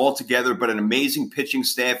team altogether, but an amazing pitching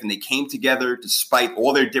staff, and they came together despite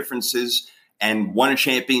all their differences and won a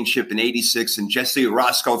championship in 86. And Jesse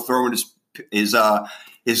Roscoe throwing his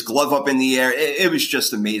glove up in the air. It was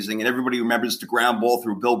just amazing. And everybody remembers the ground ball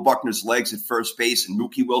through Bill Buckner's legs at first base and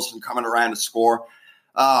Mookie Wilson coming around to score.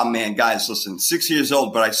 Oh, man, guys, listen, 6 years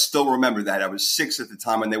old, but I still remember that. I was 6 at the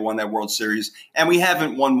time when they won that World Series, and we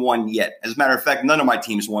haven't won one yet. As a matter of fact, none of my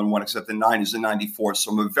teams won one except the 90s and 94,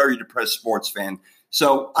 so I'm a very depressed sports fan.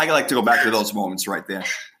 So I like to go back to those moments right there.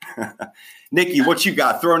 Nikki, what you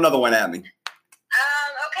got? Throw another one at me.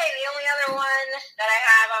 Okay, the only other one that I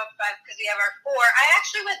have, because we have our 4, I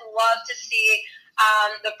actually would love to see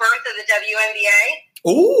the birth of the WNBA.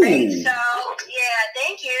 Ooh. Right? So, yeah,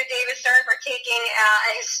 thank you, David Stern, for taking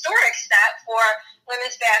a historic step for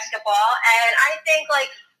women's basketball. And I think,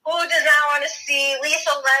 who does not want to see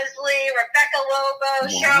Lisa Leslie, Rebecca Lobo,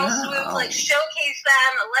 Cheryl Swoop, showcase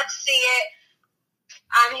them? Let's see it.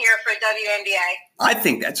 I'm here for WNBA. I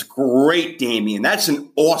think that's great, Damien. That's an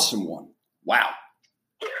awesome one. Wow.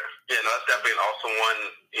 Yeah, no, that's definitely an awesome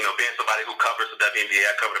one. You know, being somebody who covers the WNBA,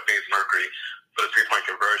 I cover the Phoenix Mercury for the three-point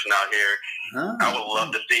conversion out here. I would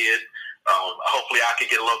love to see it. Hopefully I could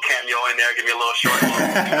get a little cameo in there, give me a little short.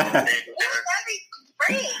 That'd be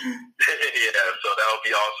great. Yeah, so that would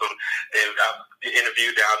be awesome. And I've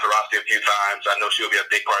interviewed Diana Taurasi a few times. I know she'll be a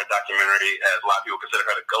big part of the documentary, as a lot of people consider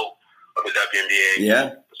her the GOAT of the WNBA.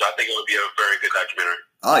 Yeah. So I think it would be a very good documentary.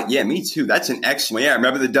 Oh, yeah, me too. That's an excellent. Yeah, I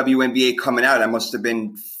remember the WNBA coming out. I must have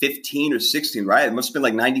been 15 or 16, right? It must have been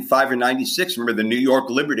like 95 or 96. Remember the New York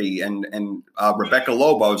Liberty and Rebecca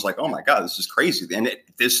Lobo. I was like, oh, my God, this is crazy. And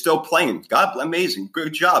they're still playing. God, amazing.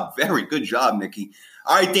 Good job. Very good job, Nikki.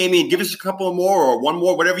 All right, Damien, give us a couple more or one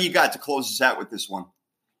more, whatever you got to close us out with this one.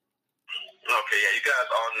 Okay, yeah, you guys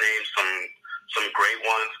all named some great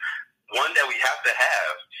ones. One that we have to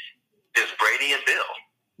have is Brady and Bill.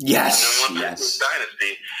 Yes.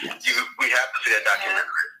 Dynasty. Yes. We have to see that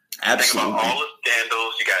documentary. Absolutely. Think about all the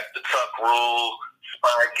scandals. You got the Tuck Rule,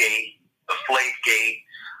 Fire Gate, the Flake Gate.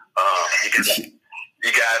 You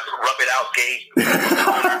guys Rub It Out Gate. So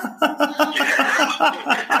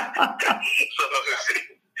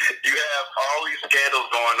you have all these scandals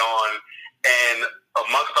going on, and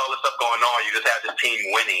amongst all this stuff going on, you just have this team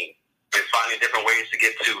winning and finding different ways to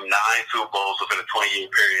get to 9 Super Bowls within a 20-year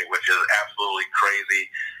period, which is absolutely crazy.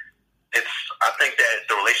 I think that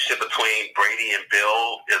the relationship between Brady and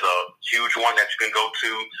Bill is a huge one that you can go to.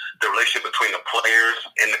 The relationship between the players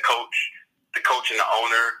and the coach and the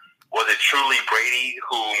owner. Was it truly Brady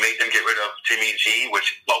who made them get rid of Jimmy G,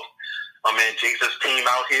 which my man Jesus' team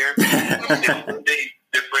out here?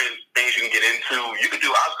 Different things you can get into. You could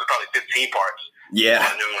do Oscar probably 15 parts. Yeah.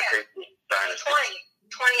 20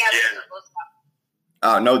 episodes.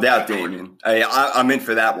 Oh, no doubt, Damien. I'm in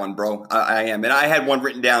for that one, bro. I am. And I had one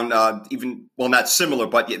written down, not similar,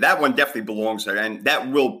 but yeah, that one definitely belongs there. And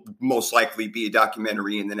that will most likely be a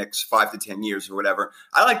documentary in the next 5 to 10 years or whatever.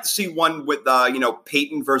 I like to see one with,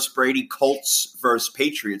 Peyton versus Brady, Colts versus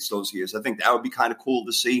Patriots those years. I think that would be kind of cool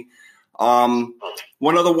to see. One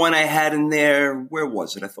other one I had in there, where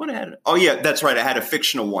was it? I thought I had it. Oh, yeah, that's right. I had a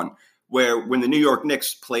fictional one. Where when the New York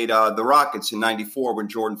Knicks played the Rockets in '94, when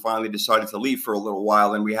Jordan finally decided to leave for a little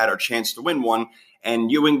while and we had our chance to win one,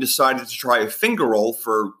 and Ewing decided to try a finger roll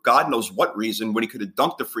for God knows what reason when he could have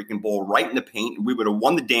dunked the freaking ball right in the paint and we would have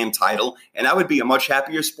won the damn title, and I would be a much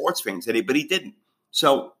happier sports fan today, but he didn't.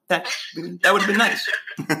 So that would have been nice.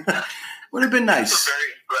 Would have been nice. It's a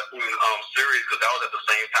very threatening series because that was at the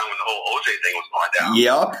same time when the whole OJ thing was going down.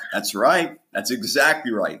 Yep, that's right. That's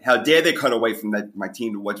exactly right. How dare they cut away from my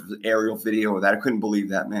team to watch the aerial video of that? I couldn't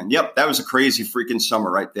believe that, man. Yep, that was a crazy freaking summer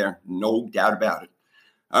right there. No doubt about it.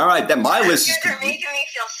 All right, my list is complete. You're making me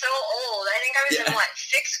feel so old. I think I was in,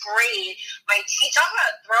 6th grade. My teacher, talk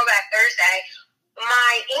about Throwback Thursday.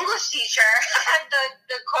 My English teacher had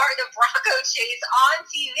the Bronco chase on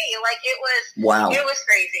TV. Like, it was, wow. It was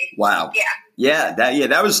crazy. Wow. Yeah.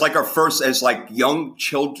 That was like our first, as like young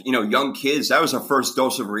children, young kids. That was our first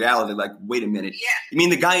dose of reality. Like, wait a minute. Yeah. You mean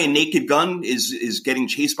the guy in Naked Gun is getting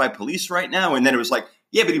chased by police right now? And then it was like,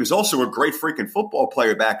 yeah, but he was also a great freaking football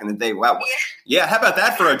player back in the day. Wow. Yeah. How about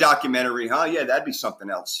that for a documentary, huh? Yeah, that'd be something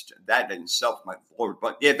else. That in itself, my Lord.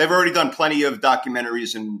 But yeah, they've already done plenty of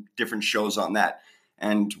documentaries and different shows on that.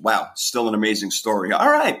 And wow, still an amazing story. All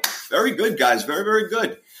right. Very good, guys. Very, very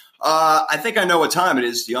good. I think I know what time it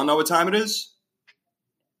is. Do y'all know what time it is?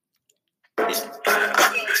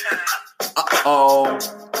 Uh-oh.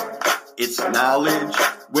 It's Knowledge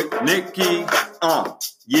with Nikki.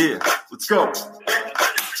 Yeah. Let's go.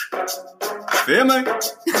 Feel me?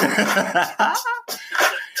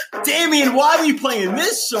 Damien, why are you playing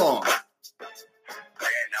this song?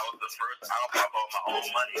 That was the first album I bought my own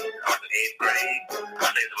money. I was in 8th grade.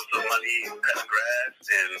 I saved up some money, cutting grass,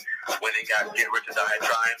 and when it got Get Rich or Die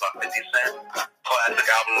Trying by 50 Cent, classic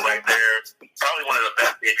album right there. Probably one of the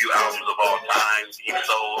best debut albums of all time. He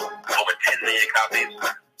sold over 10 million copies.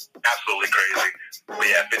 Absolutely crazy. But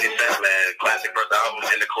yeah, 50 Cent, man, classic first album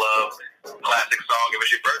in the club. Classic song. If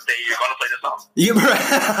it's your birthday, you're going to play this song. Yeah,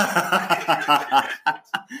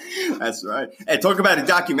 that's right. Hey, talk about a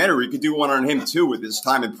documentary. You could do one on him, too, with his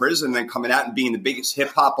time in prison and then coming out and being the biggest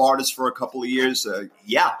hip-hop artist for a couple of years.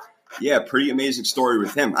 Yeah, pretty amazing story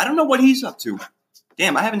with him. I don't know what he's up to.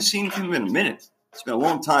 Damn, I haven't seen him in a minute. It's been a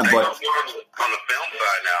long time. But on the film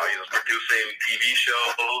side now, he's producing TV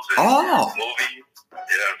shows and movies.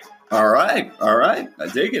 Yeah. All right. I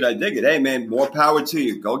dig it. Hey, man, more power to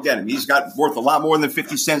you. Go get him. He's got worth a lot more than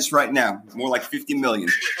 50 cents right now. More like 50 million.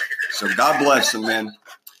 So God bless him, man.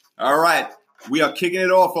 All right. We are kicking it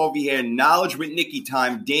off over here. Knowledge with Nikki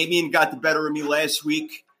time. Damien got the better of me last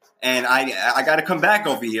week, and I got to come back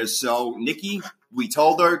over here. So, Nikki, we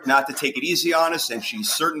told her not to take it easy on us, and she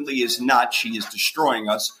certainly is not. She is destroying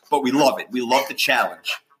us, but we love it. We love the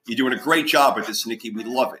challenge. You're doing a great job with this, Nikki. We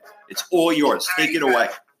love it. It's all yours. Take it away.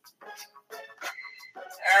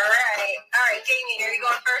 All right, Jamie, are you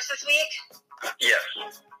going first this week? Yes.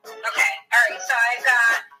 Okay. All right. So I've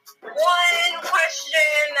got one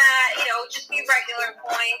question that, just be regular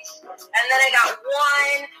points. And then I got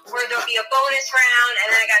one where there'll be a bonus round. And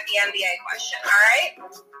then I got the NBA question. All right?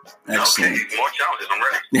 Excellent. Okay. More challenges. I'm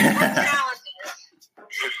ready. More challenges.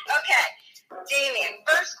 Okay. Damien,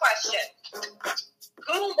 first question.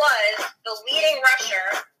 Who was the leading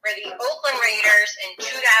rusher for the Oakland Raiders in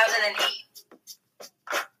 2008?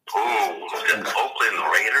 Ooh, the Oakland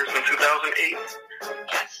Raiders in 2008?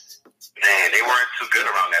 Yes. Man, they weren't too good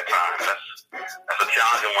around that time. That's a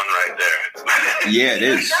challenging one right there. Yeah, it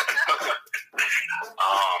is.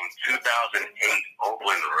 2008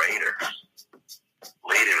 Oakland Raiders.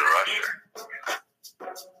 Leading rusher.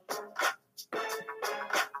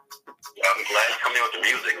 Glad coming in with the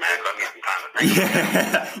music, man, 'cause I need some time to think.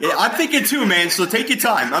 Yeah, I'm thinking too, man. So take your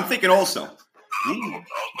time. I'm thinking also. Oakland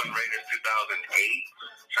Raiders 2008.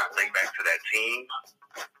 Trying to think back to that team.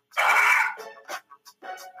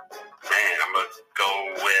 Man, I'm going to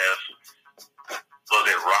go with, was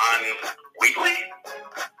it Ron Wheatley?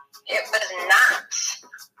 It was not.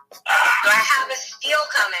 Do I have a steal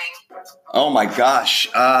coming? Oh, my gosh.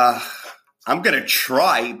 I'm going to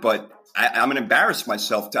try, but I'm going to embarrass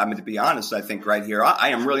myself, to be honest, I think, right here. I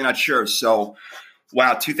am really not sure. So,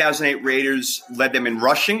 wow, 2008 Raiders led them in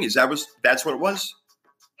rushing. That's what it was?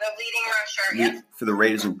 The leading rusher, yep. For the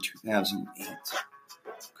Raiders in 2008.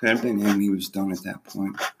 Could have been him. He was done at that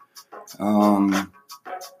point. Wow.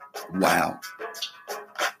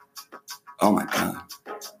 Oh, my God.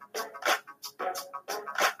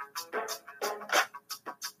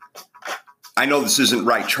 I know this isn't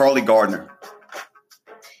right. Charlie Gardner.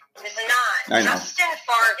 This is not. I know. Justin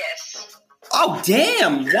Fargas. Oh,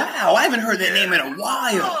 damn. Wow. I haven't heard that name in a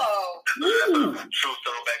while. Oh. Ooh. True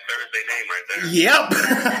Throwback Thursday name right there.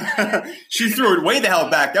 Yep. She threw it way the hell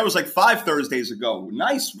back. That was like 5 Thursdays ago.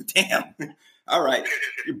 Nice. Damn. All right.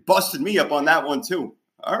 You busted me up on that one, too.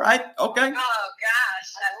 All right. Okay. Oh, gosh. I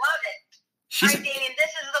love it. All right, Damien,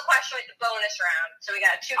 this is the question with the bonus round. So we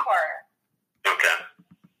got a 2-parter. Okay.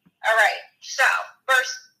 All right. So,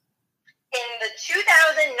 first, in the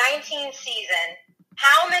 2019 season,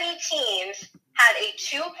 how many teams had a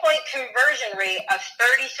 2-point conversion rate of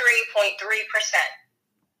 33.3%?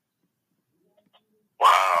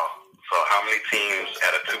 Wow. So how many teams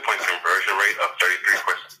had a 2-point conversion rate of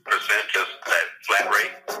 33%? Just that flat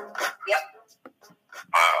rate? Yep.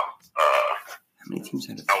 Wow. How many teams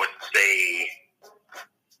had it? I would say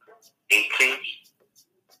 8 teams.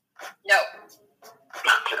 No.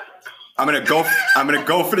 I'm gonna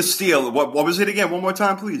go for the steal. What was it again? One more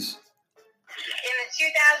time, please. In the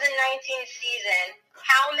 2019 season,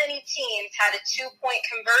 how many teams had a 2-point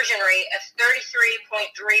conversion rate of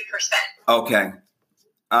 33.3%? Okay.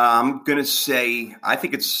 I'm gonna say I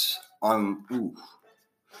think it's on.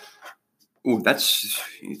 Ooh, that's.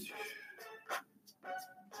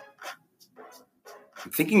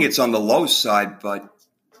 I'm thinking it's on the low side, but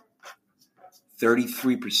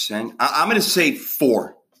 33%. I'm gonna say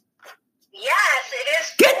 4. Yes, it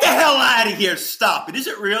is. Get the hell out of here! Stop it! Is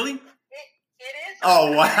it really? It is.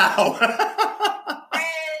 Oh wow! And if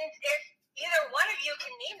either one of you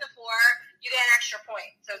can name the 4, you get an extra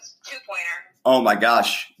point. So it's 2-pointer. Oh my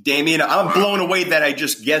gosh, Damien, I'm blown away that I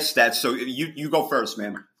just guessed that. So you go first,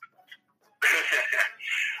 man.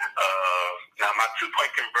 Now my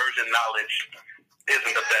 2-point conversion knowledge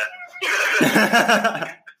isn't the best.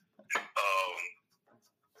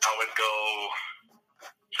 I would go.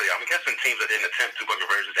 So yeah, I'm guessing teams that didn't attempt 2-point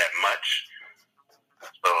conversions that much.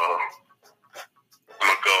 So I'm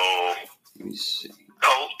gonna go. Let me see.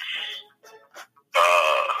 Colts,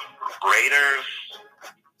 Raiders,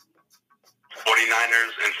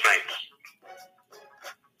 49ers, and Saints.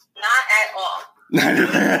 Not at all.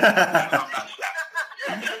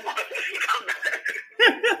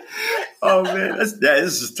 Oh man,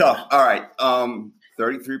 this is tough. All right,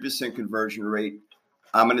 33% conversion rate.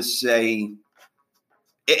 I'm gonna say,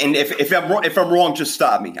 and if I'm wrong, just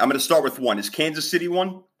stop me. I'm gonna start with 1. Is Kansas City 1?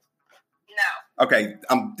 No. Okay,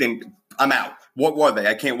 I'm out. What were they?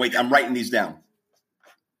 I can't wait. I'm writing these down.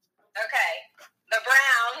 Okay. The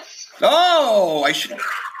Browns. Oh, I should. The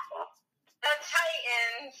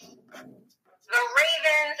Titans. The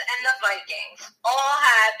Ravens and the Vikings all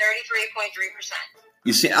had 33.3%.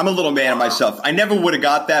 You see, I'm a little mad at myself. I never would have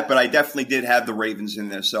got that, but I definitely did have the Ravens in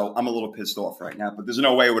there, so I'm a little pissed off right now. But there's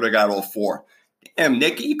no way I would have got all 4. Damn,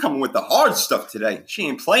 Nikki, you coming with the hard stuff today. She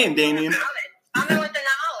ain't playing, Damien. I'm in with the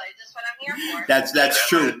knowledge. That's what I'm here for. That's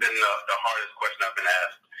true. That's been the hardest question I've been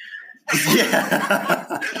asked.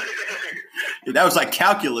 Yeah, that was like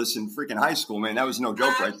calculus in freaking high school, man. That was no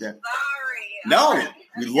joke right there. Sorry. No,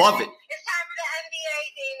 we love it. It's time for the NBA,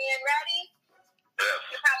 Damien. Ready? Yes.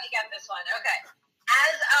 You probably got this one. Okay.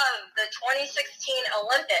 As of the 2016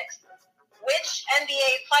 Olympics, which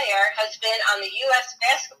NBA player has been on the U.S.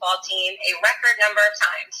 basketball team a record number of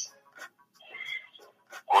times?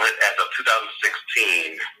 Well, as of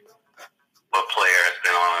 2016, what player has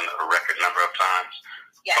been on a record number of times?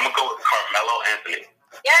 Yes. I'm going to go with Carmelo Anthony.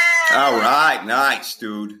 Yeah. All right. Nice,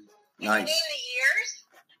 dude. Nice. Can you name the years?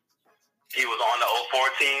 He was on the 04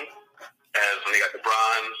 team as when they got the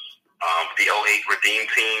bronze, the 08 Redeem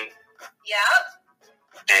team. Yep.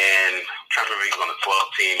 And I'm trying to remember he was on the 12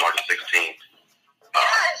 team or the 16.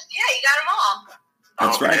 Yes. Yeah, you got them all.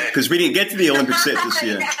 That's okay. right. Because we didn't get to the Olympics yet this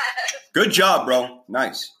year. Yes. Good job, bro.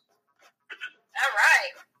 Nice. All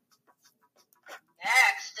right.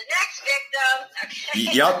 The next victim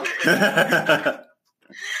Yep. All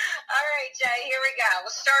right, Jay, here we go.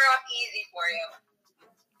 We'll start off easy for you.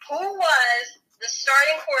 Who was the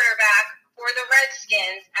starting quarterback for the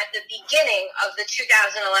Redskins at the beginning of the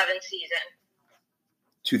 2011 season?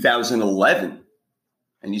 2011.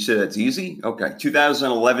 And you said that's easy? Okay.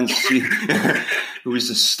 2011 season. Who was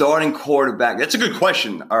the starting quarterback? That's a good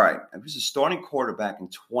question. All right. Who was the starting quarterback in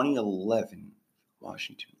 2011?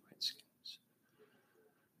 Washington Redskins.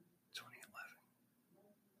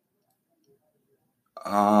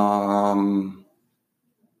 2011.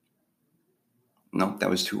 No, that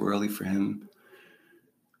was too early for him.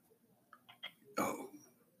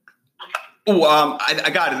 I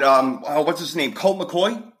got it. What's his name? Colt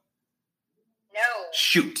McCoy? No.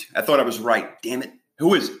 Shoot. I thought I was right. Damn it.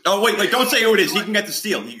 Who is it? Oh, wait. Don't say who it is. He can get the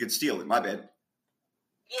steal. He could steal it. My bad.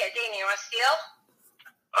 Yeah, Danny, you want to steal?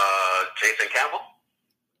 Jason Campbell?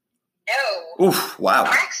 No. Oof. Wow.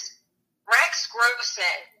 Rex Grossman.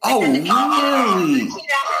 Oh, really? 2011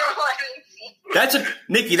 season.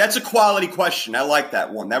 Nikki, that's a quality question. I like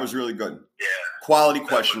that one. That was really good. Yeah. Quality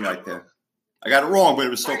question right there. I got it wrong, but it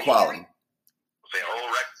was still quality. Say old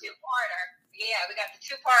Rex. Two-parter. Yeah, we got the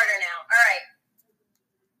two-parter now. All right.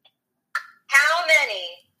 How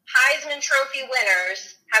many Heisman Trophy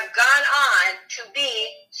winners have gone on to be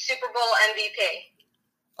Super Bowl MVP?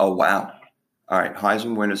 Oh, wow. All right.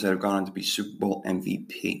 Heisman winners that have gone on to be Super Bowl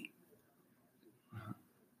MVP.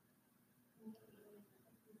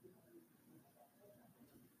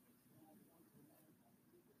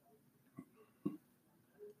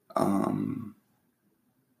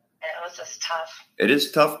 It was just tough. It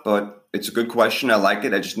is tough, but it's a good question. I like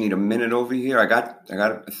it. I just need a minute over here. I got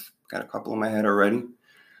a couple in my head already.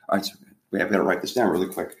 All right, so we have got to write this down really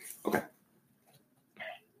quick. Okay.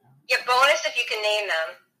 Your bonus if you can name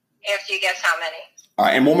them after you guess how many. All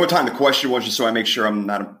right, and one more time, the question was just so I make sure I'm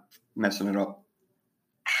not messing it up.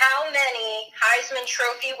 How many Heisman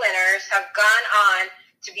Trophy winners have gone on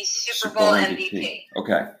to be Super Bowl MVP?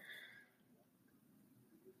 Okay.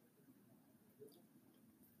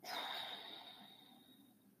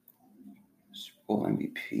 Super Bowl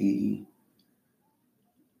MVP.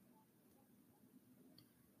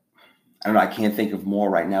 I don't know. I can't think of more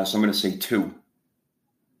right now, so I'm going to say 2.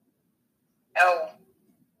 Oh.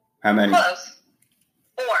 How many? Close.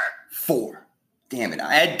 4. Damn it.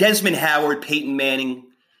 I had Desmond Howard, Peyton Manning.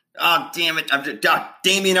 Oh, damn it.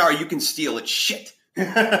 Damian R., you can steal it. Shit. So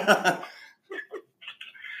I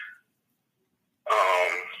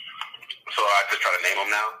just try to name them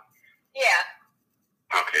now? Yeah.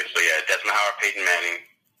 Okay, so yeah, Desmond Howard, Peyton Manning,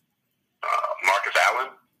 Marcus Allen.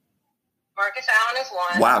 Marcus Allen is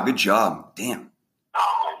 1. Wow, good job. Damn.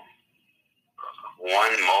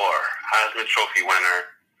 One more. Heisman Trophy winner,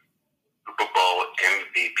 Super Bowl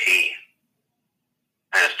MVP.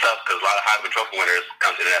 And it's tough because a lot of Heisman Trophy winners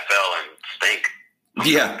come to the NFL and stink.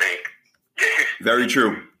 Yeah. Very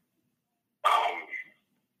true.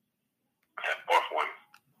 That fourth one.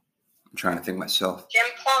 I'm trying to think myself. Jim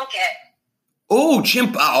Plunkett. Oh,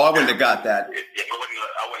 Jim. Oh, I wouldn't have got that. Yeah,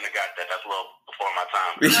 I wouldn't have got that. That's a little before my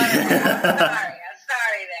time. I'm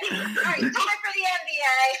sorry then. All right, time for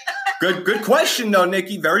the NBA. Good question, though,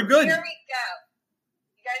 Nikki. Very good. Here we go.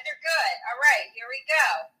 You guys are good. All right, here we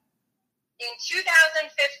go. In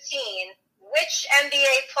 2015, which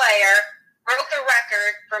NBA player broke the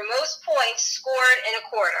record for most points scored in a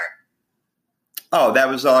quarter? Oh, that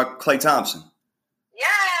was Klay Thompson.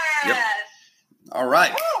 Yes. Yep. All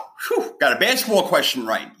right. Whew, got a basketball question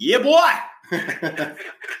right. Yeah, boy.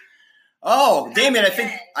 Oh, Damien, I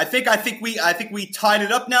think we tied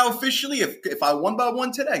it up now officially. If I won by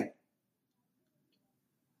 1 today,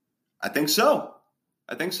 I think so.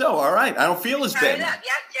 All right. I don't feel as bad. Yep,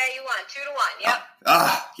 Jay, you won 2-1. Yep.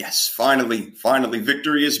 Yes. Finally,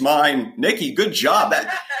 victory is mine. Nikki, good job.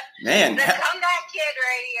 That man. The comeback kid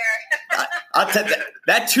right here. I'll tell you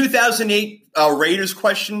that 2008 Raiders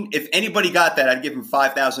question. If anybody got that, I'd give him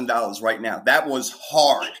 $5,000 right now. That was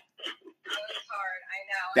hard. It was hard. I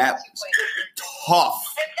know. That was tough.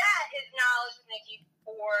 And that is knowledge, Nikki,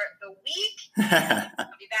 for the week.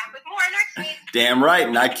 I'll be back with more next week. Damn right,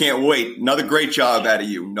 and I can't wait. Another great job out of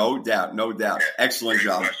you. No doubt. Excellent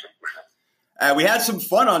job. We had some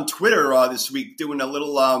fun on Twitter this week doing a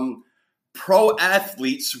little pro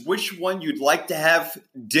athletes, which one you'd like to have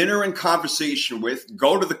dinner and conversation with,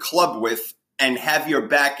 go to the club with, and have your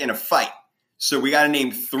back in a fight. So we got to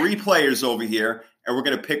name 3 players over here, and we're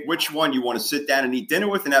going to pick which one you want to sit down and eat dinner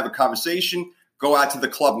with and have a conversation, go out to the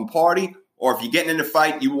club and party, or if you're getting in a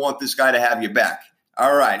fight, you want this guy to have your back.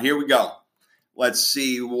 All right, here we go. Let's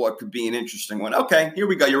see what could be an interesting one. Okay, here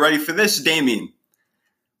we go. You ready for this, Damien?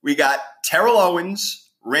 We got Terrell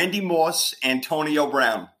Owens, Randy Moss, Antonio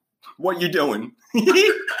Brown. What you doing? Wow.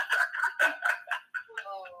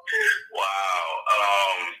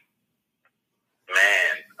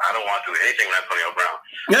 Man, I don't want to do anything with Antonio Brown.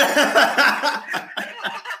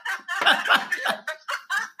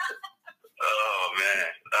 Oh, man.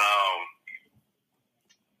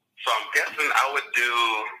 So I'm guessing I would do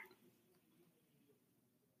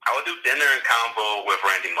dinner and combo with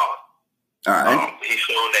Randy Moss. All right. He's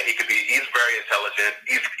shown that he's very intelligent.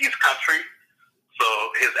 He's country, so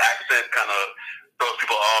his accent kind of throws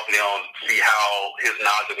people off, and they don't see how his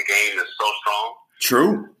knowledge of the game is so strong.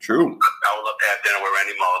 True. I would love to have dinner with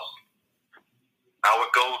Randy Moss. I would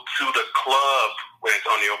go to the club with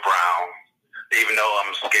Antonio Brown, even though I'm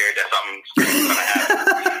scared that something's going to happen.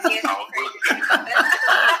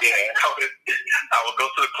 I would go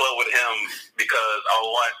to the club with him because I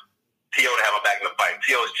want T.O. to have my back in the fight.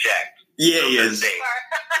 T.O.'s jacked. Yeah, he is. Yeah.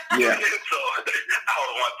 So I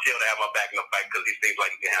would want T.O. to have my back in the fight because he seems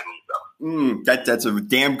like he can handle himself. That's a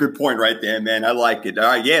damn good point right there, man. I like it. All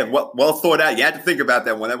right, yeah, well thought out. You had to think about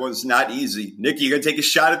that one. That one's not easy. Nikki, you going to take a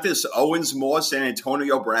shot at this? Owens, Moss, and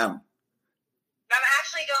Antonio Brown. I'm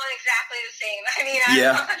actually going exactly the same. I mean,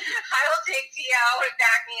 Yeah. I will take T.O. to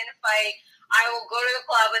back me in a fight. I will go to the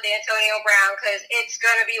club with Antonio Brown because it's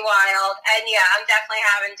going to be wild. And, yeah, I'm definitely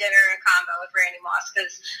having dinner and combo with Randy Moss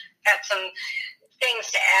because got some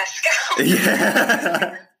things to ask.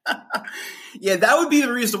 Yeah, that would be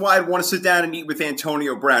the reason why I'd want to sit down and eat with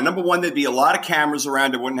Antonio Brown. Number one, there'd be a lot of cameras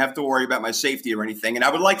around. I wouldn't have to worry about my safety or anything. And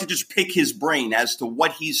I would like to just pick his brain as to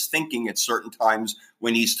what he's thinking at certain times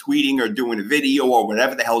when he's tweeting or doing a video or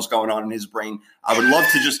whatever the hell's going on in his brain. I would love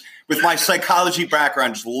to just, with my psychology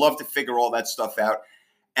background, just love to figure all that stuff out.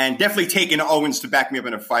 And definitely taking Owens to back me up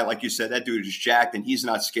in a fight. Like you said, that dude is jacked and he's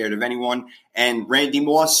not scared of anyone. And Randy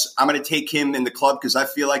Moss, I'm going to take him in the club because I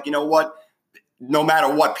feel like, you know what? No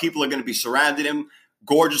matter what, people are going to be surrounding him.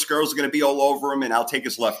 Gorgeous girls are going to be all over him, and I'll take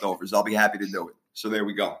his leftovers. I'll be happy to do it. So there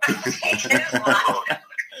we go. Randy Moss would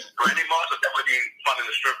definitely be fun in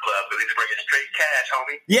the strip club because he's bringing straight cash,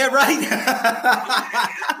 homie. Yeah, right.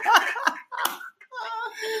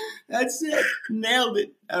 That's it. Nailed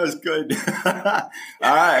it. That was good.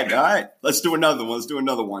 All right. Let's do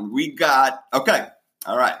another one. We got, okay.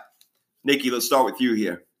 All right. Nikki, let's start with you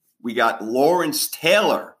here. We got Lawrence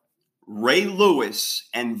Taylor, Ray Lewis,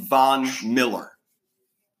 and Von Miller.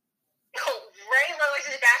 Ray Lewis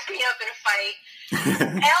is backing me up in a fight.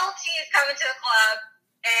 LT is coming to the club,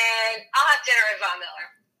 and I'll have dinner with Von Miller.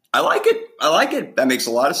 I like it. That makes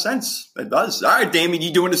a lot of sense. That does. All right, Damien,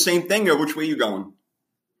 you doing the same thing, or which way you going?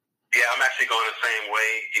 Yeah, I'm actually going the same way.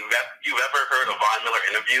 You've ever heard a Von Miller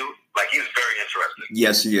interview? Like, he's very interesting.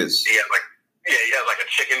 Yes, he is. He has a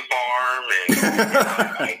chicken farm, and he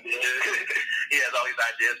has all these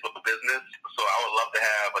ideas for the business. So I would love to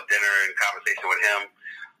have a dinner and conversation with him.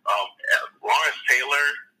 Lawrence Taylor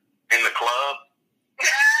in the club.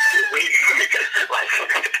 we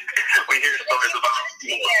hear stories about.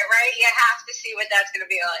 Yeah, right. You have to see what that's going to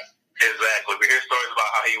be like. Exactly. We hear stories about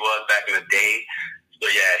how he was back in the day. So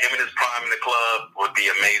yeah, him in his prime in the club would be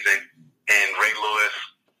amazing. And Ray Lewis,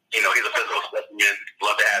 he's a physical specimen.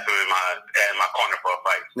 Love to have him in my corner for a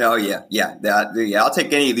fight. Oh yeah. I'll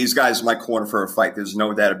take any of these guys in my corner for a fight. There's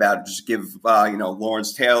no doubt about it. Just give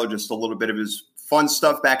Lawrence Taylor just a little bit of his fun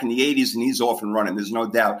stuff back in the 80s, and he's off and running. There's no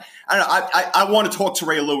doubt. I want to talk to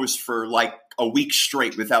Ray Lewis for like a week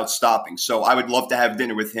straight without stopping. So I would love to have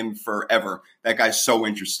dinner with him forever. That guy's so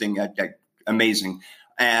interesting, amazing.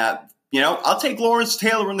 I'll take Lawrence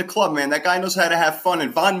Taylor in the club, man. That guy knows how to have fun.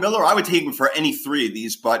 And Von Miller, I would take him for any three of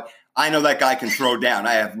these, but I know that guy can throw down.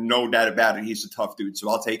 I have no doubt about it. He's a tough dude, so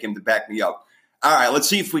I'll take him to back me up. All right, let's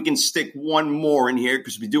see if we can stick one more in here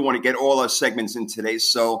because we do want to get all our segments in today.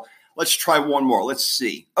 So let's try one more. Let's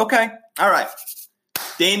see. Okay. All right.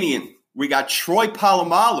 Damien, we got Troy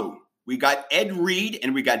Polamalu. We got Ed Reed,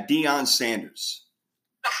 and we got Deion Sanders.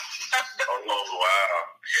 Oh, wow.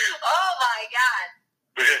 Oh, my God.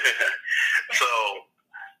 So,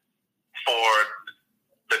 for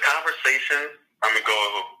the conversation, I'm gonna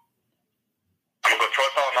go Troy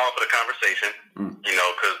Polamalu for the conversation.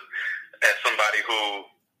 Because as somebody who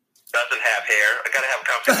doesn't have hair, I gotta have a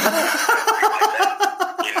conversation like that.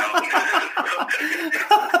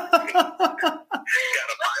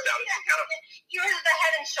 Gotta find out. You were the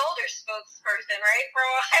Head and Shoulders spokesperson, right, for a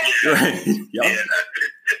while? Right. Yep. Yeah.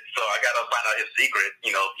 So I gotta find out his secret,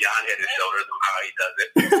 beyond Head and Shoulders of how he does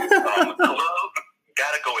it. Club,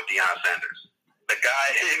 gotta go with Deion Sanders. The guy,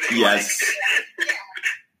 yes.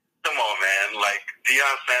 Come on, man. Like,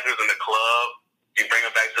 Deion Sanders in the club, you bring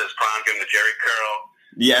him back to his prime, give him the Jerry curl.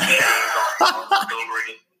 Yeah.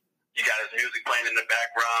 You got his music playing in the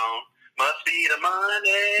background. Must be the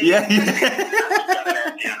money. Yeah.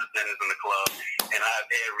 Deion Sanders in the club. And I have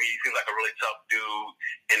Ed Reed. He seems like a really tough dude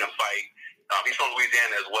in a fight. He's from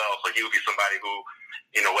Louisiana as well, so he would be somebody who,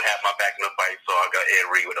 would have my back in the fight. So I got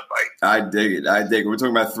Ed Reed with a fight. I dig it. We're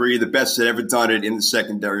talking about three of the best that ever done it in the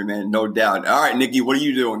secondary, man. No doubt. All right, Nikki, what are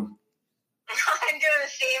you doing? I'm doing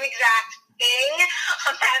the same exact thing.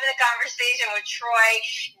 I'm having a conversation with Troy.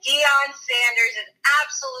 Deion Sanders is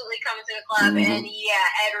absolutely coming to the club, and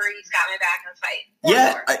Ed Reed's got my back in the fight.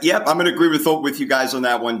 I'm going to agree with you guys on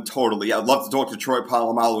that one totally. I'd love to talk to Troy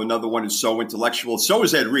Polamalu, another one who's so intellectual. So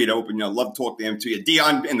is Ed Reed. Love to talk to him too.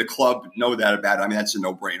 Deion in the club, no doubt about it. I mean, that's a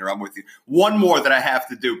no-brainer. I'm with you. One more that I have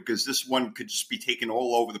to do because this one could just be taken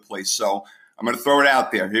all over the place. So I'm going to throw it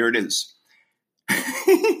out there. Here it is.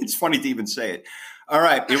 It's funny to even say it. All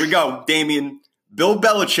right, here we go. Damien, Bill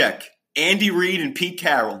Belichick, Andy Reid, and Pete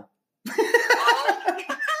Carroll. That's tough.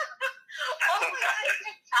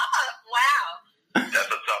 Wow. That's a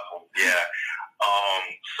tough one. Yeah.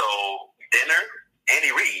 So dinner,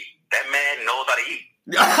 Andy Reid. That man knows how to eat.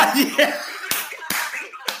 Yeah.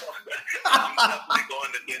 I'm definitely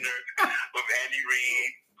going to dinner with Andy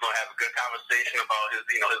Reid. Gonna have a good conversation about his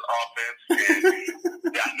offense.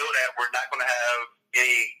 And I know that we're not gonna have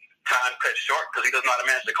any time cut short because he doesn't know how to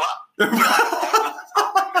manage the clock. And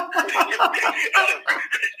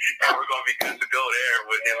we're gonna be good to go there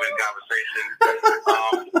with him in conversation.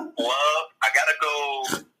 Love, I gotta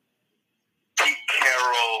go Pete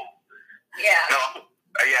Carroll. Yeah. No.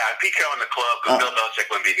 Pete Carroll in the club because Bill Belichick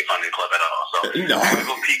wouldn't be fun in the club at all. So I'm gonna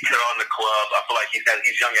go Pete Carroll in the club. I feel like he's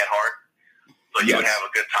young at heart. So you would have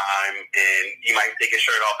a good time, and you might take his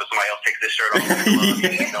shirt off if somebody else takes his shirt off.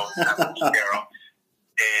 Carroll.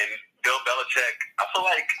 And Bill Belichick, I feel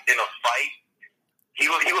like in a fight, he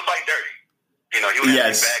would fight dirty. He would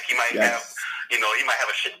have his back. He might have, he might have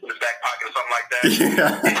a shit in his back pocket or something like that.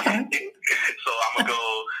 So I'm gonna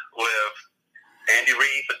go with Andy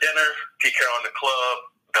Reid for dinner, Pete Carroll in the club,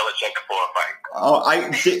 Belichick for a fight.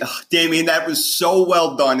 Damien, that was so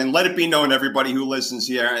well done. And let it be known, everybody who listens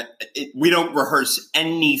here, we don't rehearse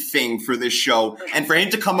anything for this show. And for him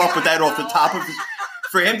to come up with that off the top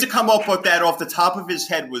of his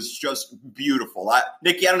head was just beautiful.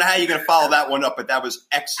 Nikki, I don't know how you're going to follow that one up, but that was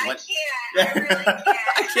excellent. I really can't.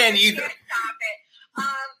 I can't either. I can't stop it.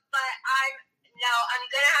 I'm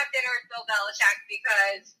going to have dinner with Bill Belichick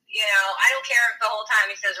because, I don't care if the whole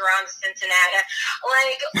time he says we're on to Cincinnati.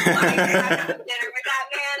 I have dinner with that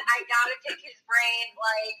man. I got to pick his brain.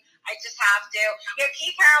 I just have to.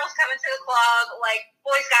 Pete Carroll's coming to the club.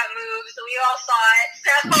 Boys got moves, so we all saw it.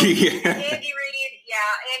 So, Andy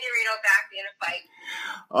Reid will back me in a fight.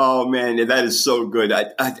 Oh, man, that is so good.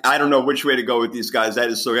 I don't know which way to go with these guys. That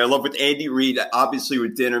is so good. I love with Andy Reid, obviously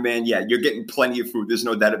with dinner, man. Yeah, you're getting plenty of food. There's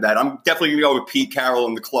no doubt about it. I'm definitely going to go with Pete Carroll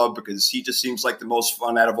in the club because he just seems like the most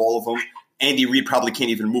fun out of all of them. Andy Reid probably can't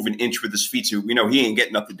even move an inch with his feet, so we know he ain't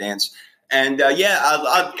getting up to dance. And,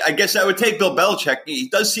 I guess I would take Bill Belichick. He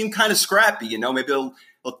does seem kind of scrappy, maybe he'll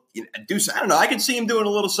do something. I don't know. I can see him doing a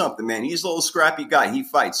little something, man. He's a little scrappy guy. He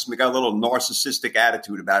fights. He got a little narcissistic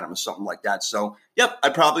attitude about him or something like that. So, yep,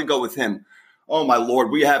 I'd probably go with him. Oh, my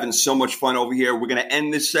Lord. We're having so much fun over here. We're going to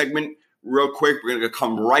end this segment real quick. We're going to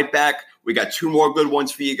come right back. We got two more good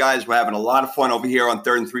ones for you guys. We're having a lot of fun over here on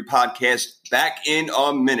 3rd and 3 Podcast. Back in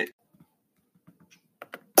a minute.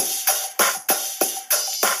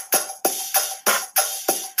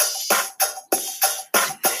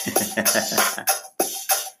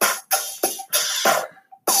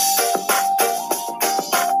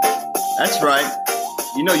 That's right.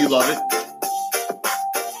 You know you love it.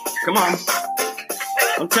 Come on.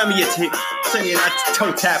 Don't tell me you're not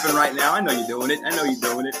toe tapping right now. I know you're doing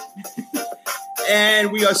it.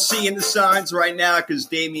 And we are seeing the signs right now because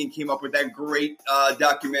Damien came up with that great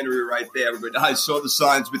documentary right there. But I saw the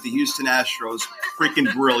signs with the Houston Astros.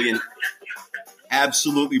 Freaking brilliant.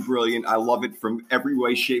 Absolutely brilliant. I love it from every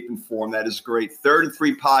way, shape, and form. That is great. 3rd and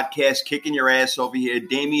 3 Podcast, kicking your ass over here.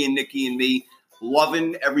 Damien, Nikki, and me.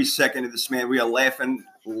 Loving every second of this, man. We are laughing,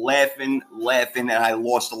 and I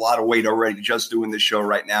lost a lot of weight already just doing this show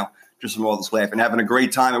right now, just from all this laughing, having a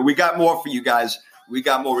great time. And we got more for you guys. We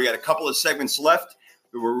got a couple of segments left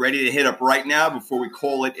that we're ready to hit up right now before we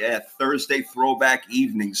call it a Thursday throwback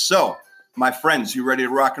evening. So, my friends, you ready to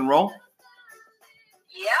rock and roll?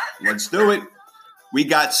 Yeah. Let's do it. We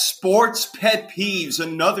got Sports Pet Peeves,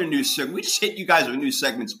 another new segment. We just hit you guys with new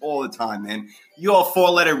segments all the time, man. You all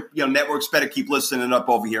 4-letter networks better keep listening up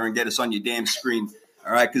over here and get us on your damn screen.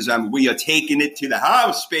 All right, because we are taking it to the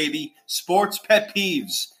house, baby. Sports Pet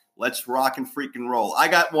Peeves. Let's rock and freaking roll. I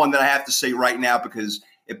got one that I have to say right now because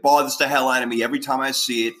it bothers the hell out of me every time I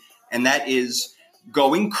see it, and that is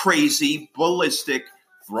going crazy, ballistic,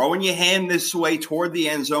 throwing your hand this way toward the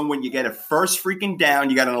end zone when you get a first freaking down.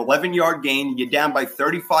 You got an 11-yard gain. You're down by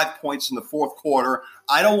 35 points in the fourth quarter.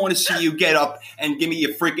 I don't want to see you get up and give me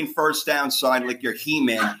your freaking first down sign like you're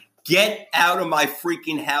He-Man. Get out of my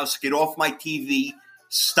freaking house. Get off my TV.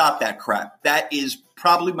 Stop that crap. That is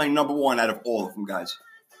probably my number one out of all of them, guys.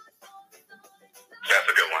 That's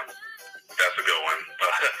a good one.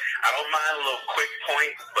 I don't mind a little quick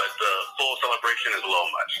point, but the full celebration is a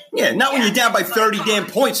little much. Yeah, not when you're down by 30 damn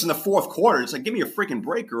points in the fourth quarter. It's like, give me a freaking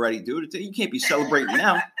break already, dude. You can't be celebrating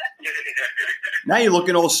now. Now you're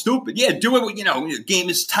looking all stupid. Yeah, do it when, the game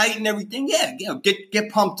is tight and everything. Yeah, get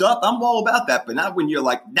pumped up. I'm all about that. But not when you're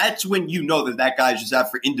like, that's when you know that guy's just out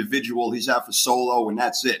for individual. He's out for solo, and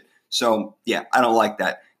that's it. So, yeah, I don't like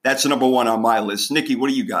that. That's the number one on my list. Nikki, what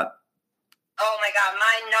do you got? Oh, my God.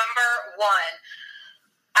 My number one.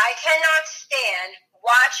 I cannot stand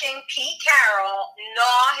watching Pete Carroll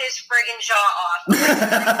gnaw his friggin' jaw off.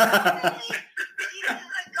 He has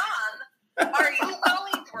a gum. Are you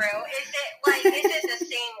going through? Is it the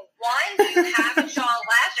same one? Do you have a jaw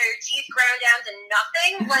left? Are your teeth ground down to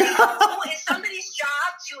nothing? Is somebody's job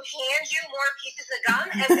to hand you more pieces of gum?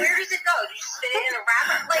 And where does it go? Do you spit it in a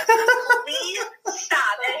wrapper? Please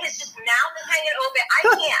stop. And his just mouth is hanging open. I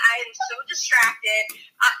can't. I am so distracted.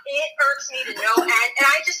 It irks me to no end. And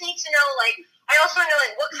I just need to know, I also know,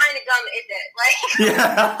 what kind of gum is it?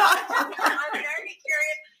 I'm very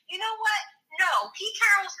curious. You know what? No, Pete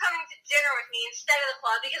Carroll's coming to dinner with me instead of the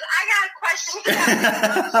club because I got a question that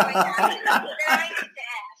I need to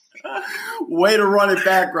ask. Way to run it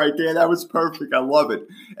back right there. That was perfect. I love it.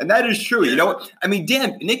 And that is true. You know what? I mean,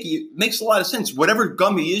 damn, Nikki, it makes a lot of sense. Whatever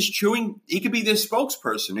gum he is chewing, he could be their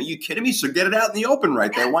spokesperson. Are you kidding me? So get it out in the open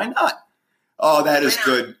right there. Why not? Oh, that is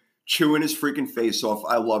good. Chewing his freaking face off.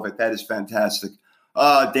 I love it. That is fantastic.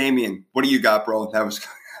 Damien, what do you got, bro? That was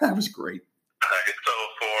great. So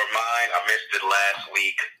for mine, I mentioned it last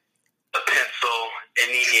week. The pencil in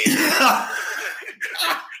the ear.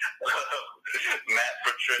 Matt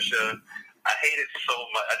Patricia. I hate it so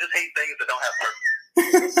much. I just hate things that don't have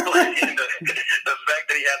purpose. The fact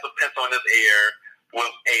that he has a pencil in his ear with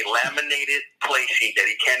a laminated play sheet that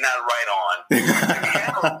he cannot write on.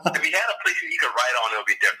 If he had a play sheet he could write on, it would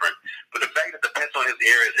be different. But the fact that the pencil in his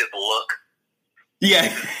ear is his look. Yeah.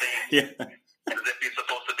 As if he's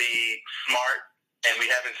supposed to be smart, and we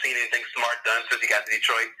haven't seen anything smart done since he got to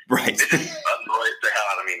Detroit. Right. It just annoys the hell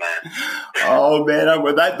out of me, man. Oh,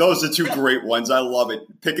 man. Those are two great ones. I love it.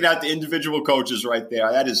 Picking out the individual coaches right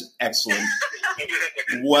there. That is excellent.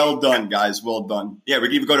 Well done, guys. Well done. Yeah, we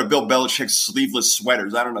could even go to Bill Belichick's sleeveless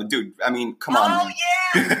sweaters. I don't know. Dude, I mean, come on. Oh,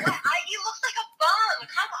 yeah. He looks like a bum.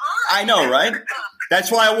 Come on. I know, right?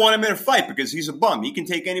 That's why I want him in a fight, because he's a bum. He can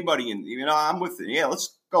take anybody in. I'm with it. Yeah,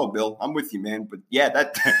 let's go, Bill. I'm with you, man. But yeah,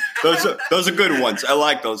 those are good ones. I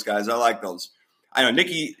like those guys. I like those. I know,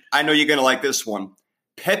 Nikki, I know you're going to like this one.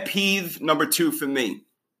 Pet peeve number 2 for me.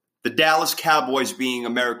 The Dallas Cowboys being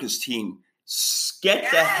America's team.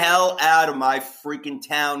 Get the hell out of my freaking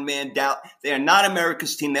town, man. They are not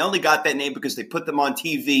America's team. They only got that name because they put them on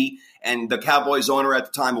TV, and the Cowboys owner at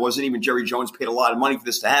the time, it wasn't even Jerry Jones, paid a lot of money for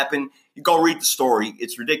this to happen. You go read the story.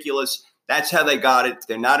 It's ridiculous. That's how they got it.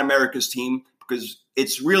 They're not America's team because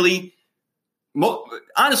it's really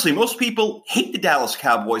honestly, most people hate the Dallas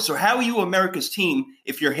Cowboys. So how are you America's team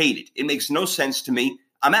if you're hated? It makes no sense to me.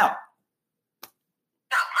 I'm out.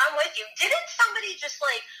 No, I'm with you. Didn't somebody just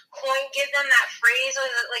give them that phrase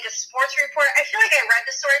like a sports report? I feel like I read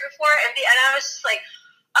the story before, and I was just like,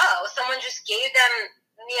 oh, someone just gave them,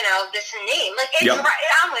 this name.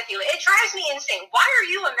 I'm with you. It drives me insane. Why are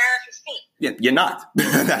you America's team? Yeah, you're not.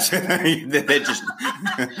 They're just. 3rd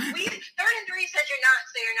and 3 said you're not,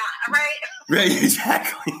 so you're not. All right. Right.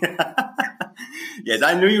 Exactly. Yes,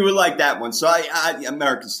 I knew you would like that one. So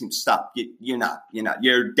America's team, stop. You're not.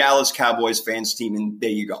 You're Dallas Cowboys fans team, and there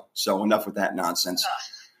you go. So enough with that nonsense.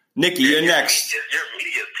 Nikki, you're next. Your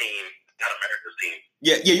media's team, not America's team.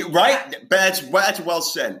 Yeah, you're right. That's well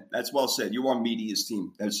said. That's well said. You are media's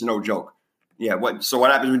team. That's no joke. Yeah. So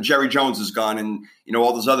what happens when Jerry Jones is gone and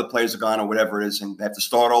all those other players are gone or whatever it is, and they have to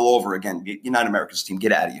start all over again? You're not America's team.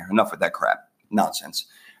 Get out of here. Enough with that crap. Nonsense.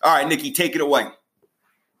 All right, Nikki, take it away. Okay.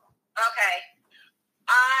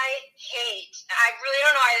 I really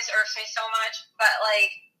don't know why this irks me so much, but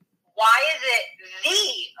why is it the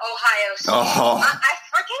Ohio State? Oh. I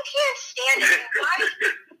freaking can't stand it.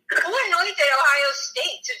 Who anointed Ohio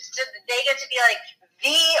State? They get to be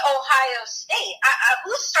the Ohio State?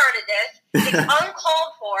 Who started this? It's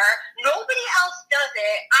uncalled for. Nobody else does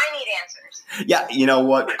it. I need answers. Yeah, you know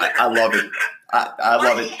what? I love it. I love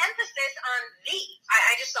Why it. the emphasis on the?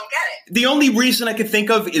 I just don't get it. The only reason I can think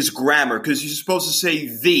of is grammar, because you're supposed to say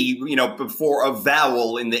the, before a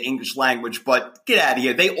vowel in the English language. But get out of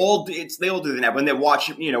here. They all do that when they're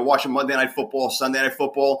watching Monday Night Football, Sunday Night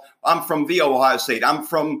Football. I'm from the Ohio State. I'm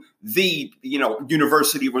from the,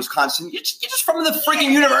 University of Wisconsin. You're just from the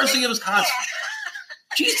freaking University of Wisconsin. Yeah.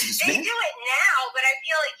 Jesus, they man. do it now, but I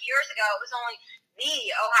feel like years ago it was only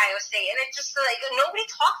the Ohio State, and it's just like nobody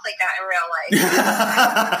talks like that in real life.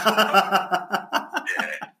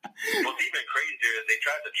 Yeah. What's even crazier is they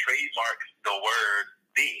tried to trademark the word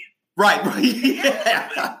 "the." Right.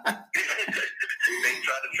 Yeah. They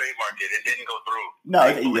tried to trademark it. It didn't go through.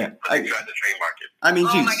 No, yeah. They tried to trademark it. I mean,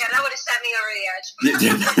 oh geez. my God, that would have set me over the edge.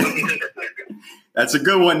 That's a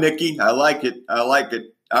good one, Nikki. I like it. All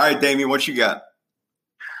right, Damien, what you got?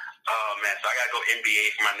 Oh, man. So I got to go NBA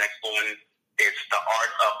for my next one. It's the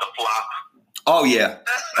art of the flop. Oh, yeah.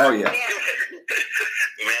 Man,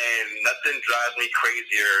 nothing drives me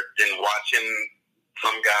crazier than watching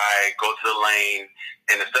some guy go to the lane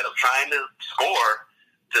and instead of trying to score,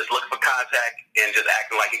 just look for contact and just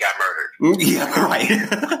acting like he got murdered. Yeah, right.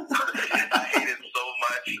 I hate it so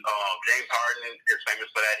much. James Harden is famous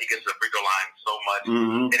for that. He gets to the free throw line so much.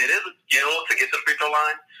 Mm-hmm. And it is a skill to get to the free throw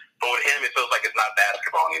line, but with him, it feels like it's not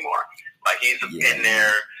basketball anymore. Like he's in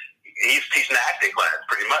there, he's teaching the acting class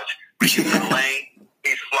pretty much. He's in the lane,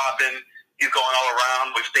 he's flopping, he's going all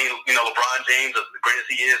around. We've seen, LeBron James, as great as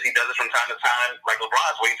he is, he does it from time to time. Like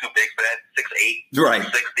LeBron's way too big for that, 6'8", right.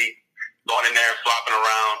 60, going in there, flopping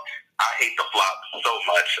around. I hate the flop so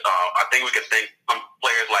much. I think we could think some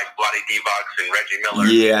players like Vlade Divac and Reggie Miller.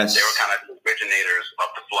 Yes. They were kind of originators of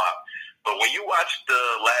the flop. But when you watch the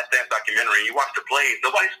Last Dance documentary, you watch the plays,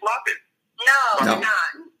 nobody's flopping. No, they're not.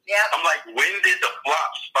 Yep. I'm like, when did the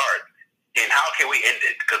flop start? And how can we end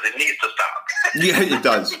it? Because it needs to stop. Yeah, it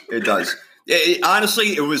does. It does.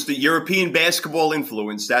 Honestly, it was the European basketball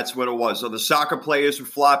influence. That's what it was. So the soccer players were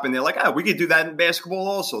flopping. They're like, we could do that in basketball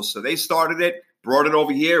also. So they started it, brought it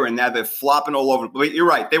over here, and now they're flopping all over. But you're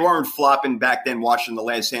right. They weren't flopping back then watching The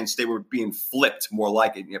Last Dance. They were being flipped more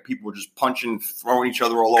like it. People were just punching, throwing each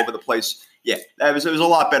other all over the place. Yeah, it was a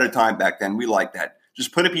lot better time back then. We like that.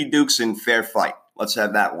 Just put up your dukes in fair fight. Let's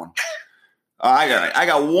have that one. I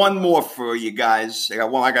got one more for you guys. I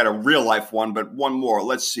got a real life one, but one more.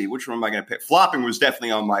 Let's see. Which one am I going to pick? Flopping was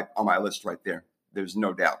definitely on my list right there. There's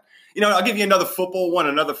no doubt. I'll give you another football one,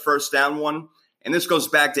 another first down one. And this goes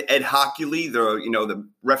back to Ed Hockley, the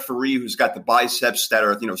referee who's got the biceps that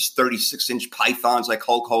are, 36-inch pythons like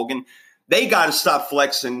Hulk Hogan. They got to stop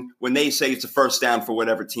flexing when they say it's a first down for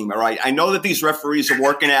whatever team, all right? I know that these referees are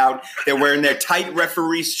working out. They're wearing their tight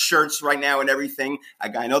referee shirts right now and everything.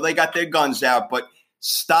 I know they got their guns out, but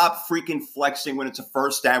stop freaking flexing when it's a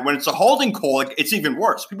first down. When it's a holding call, it's even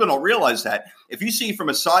worse. People don't realize that. If you see from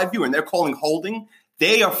a side view and they're calling holding,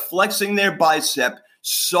 they are flexing their bicep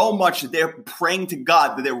so much that they're praying to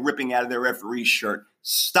God that they're ripping out of their referee's shirt.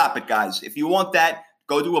 Stop it, guys. If you want that,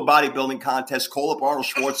 go do a bodybuilding contest, call up Arnold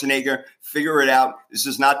Schwarzenegger, figure it out. This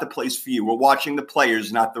is not the place for you. We're watching the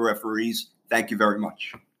players, not the referees. Thank you very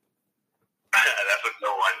much. That's a good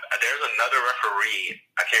one. There's another referee,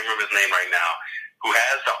 I can't remember his name right now, who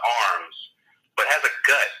has the arms, but has a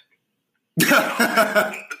gut.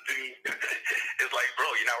 It's like, bro,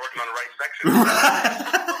 you're not working on the right section.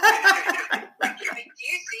 Do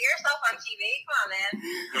you see yourself on TV? Come on, man.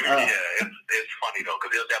 Yeah, it's funny, though,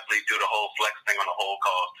 because he'll definitely do the whole flex thing on the whole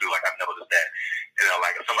calls, too. Like, I've noticed that.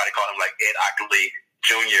 Like, if somebody called him, like, Ed Ockley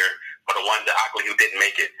Jr., or the one, the Ockley who didn't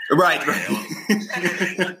make it. Right.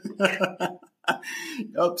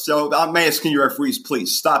 So I'm asking you, referees,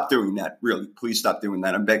 please stop doing that. Really, please stop doing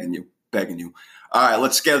that. I'm begging you. All right,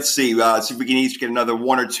 let's see. See if we can each get another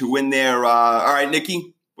one or two in there. All right,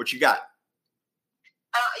 Nikki, what you got?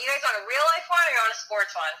 You guys want a real life one or you want a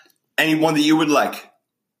sports one? Any one that you would like.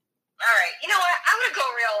 All right. You know what? I'm going to go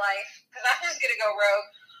real life because I'm just going to go rogue.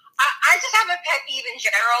 I just have a pet peeve in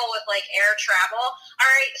general with, like, air travel.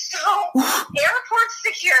 All right. So airport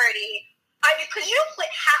security. Because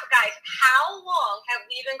guys, how long have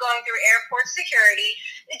we been going through airport security?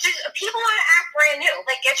 It's just people want to act brand new.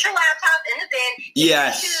 Like, get your laptop in the bin, get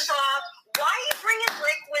your shoes off. Why are you bringing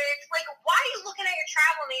liquids? Like, why are you looking at your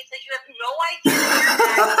travel needs like you have no idea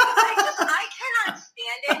where I cannot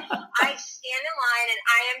stand it. I stand in line and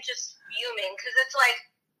I am just fuming because it's like,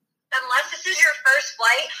 unless this is your first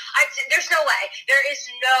flight, there's no way. There is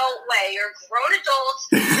no way. You're grown adults.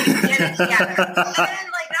 Get it together. So then,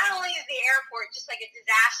 like, not only is the airport just like a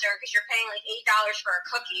disaster because you're you're paying like $8 for a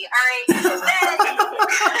cookie. All right, then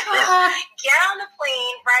get on the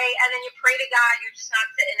plane, right, and then you pray to God you're just not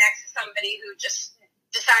sitting next to somebody who just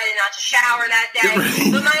decided not to shower that day.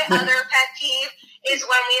 But my other pet peeve is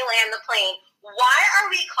when we land the plane. Why are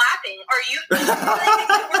we clapping? Are you like you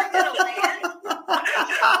weren't gonna land?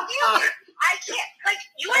 I can't, like,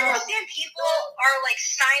 you understand people are, like,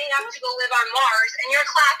 signing up to go live on Mars, and you're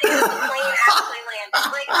clapping as the plane actually landed.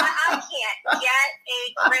 Like, I can't. Get a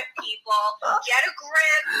grip, people. Get a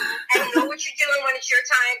grip and know what you're doing when it's your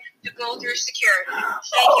time to go through security.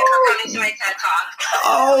 Thank you for coming to my TED Talk.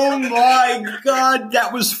 Oh, my God. That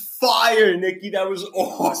was fire, Nikki. That was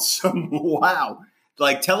awesome. Wow.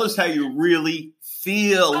 Like, tell us how you really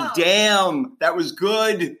feel. Oh. Damn. That was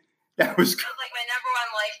good. That was good. Like my number one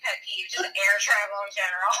life pet peeve, just air travel in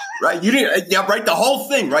general. Right, you didn't. Yeah, right. The whole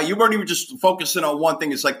thing, right? You weren't even just focusing on one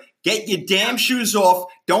thing. It's like get your damn shoes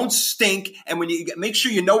off, don't stink, and when you make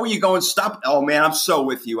sure you know where you're going. Stop. Oh man, I'm so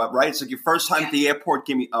with you. Right? It's like your first time at the airport.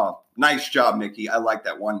 Give me. Oh, nice job, Nikki. I like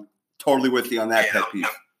that one. Totally with you on that pet peeve.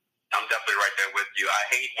 I'm definitely right there with you.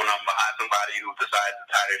 I hate when I'm behind somebody who decides to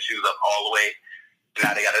tie their shoes up all the way.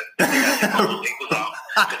 Now they got to take those ankles off,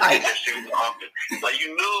 take their shoes off. Like,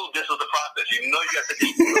 you knew this was the process. You know you got to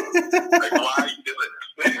take your shoes off. Like, why are you doing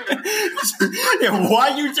this? Yeah,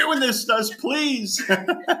 why are you doing this to us, please? We're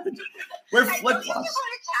flip-flops. You just want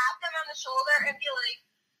to tap them on the shoulder and be like,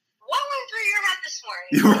 what went through your head this morning?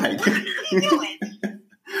 Right. What are you doing?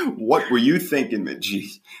 What were you thinking, man?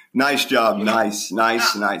 Jeez. Nice job. Nice.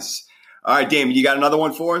 All right, Damon, you got another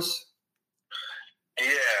one for us?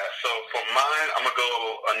 Yeah, so for mine, I'm going to go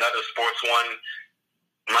another sports one.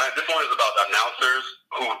 This one is about announcers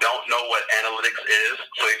who don't know what analytics is,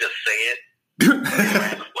 so they just say it.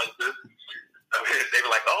 They were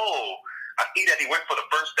like, oh, I see that he went for the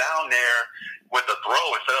first down there with a throw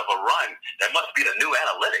instead of a run. That must be the new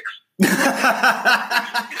analytics.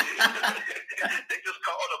 They just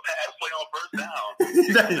called a pass play on first down.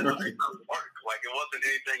 That's right. It doesn't work. Like, it wasn't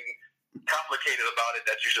anything complicated about it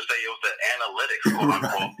that you should say it was the analytics, quote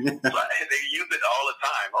unquote. But they use it all the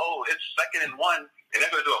time. Oh, it's 2nd and 1, and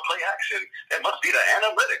they're going to do a play action. It must be the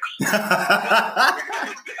analytics.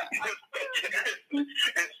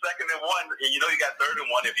 It's 2nd and 1, and you know you got 3rd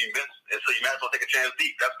and 1 if you miss, and so you might as well take a chance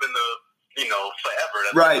deep. That's been the,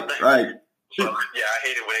 forever. That's right. So, yeah, I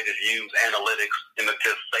hate it when they just use analytics and to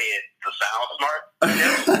just say it to sound smart.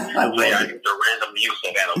 I love it. The random use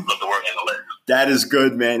of the word analytics. That is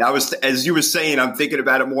good, man. As you were saying, I'm thinking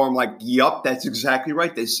about it more. I'm like, yup, that's exactly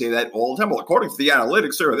right. They say that all the time. Well, according to the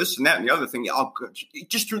analytics, or this and that and the other thing. Oh,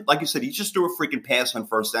 like you said, he just threw a freaking pass on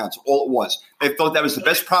first down. That's all it was. They thought that was the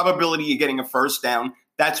best probability of getting a first down.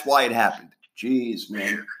 That's why it happened. Jeez,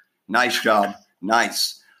 man. Nice job.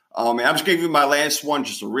 Nice. Man, I'm just going to give you my last one,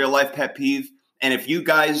 just a real life pet peeve. And if you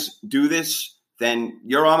guys do this, then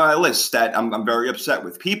you're on my list that I'm very upset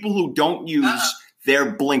with. People who don't use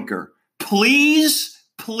their blinker. Please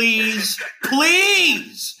put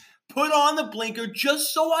on the blinker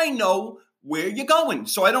just so I know where you're going.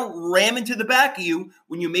 So I don't ram into the back of you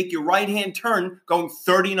when you make your right-hand turn going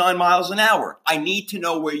 39 miles an hour. I need to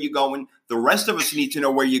know where you're going. The rest of us need to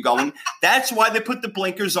know where you're going. That's why they put the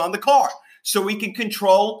blinkers on the car. So we can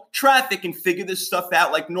control traffic and figure this stuff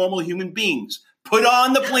out like normal human beings. Put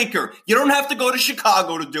on the blinker. You don't have to go to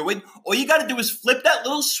Chicago to do it. All you got to do is flip that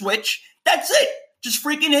little switch. That's it. Just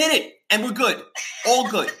freaking hit it. And we're good. All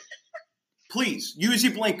good. Please, use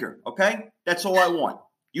your blinker, okay? That's all I want.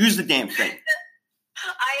 Use the damn thing.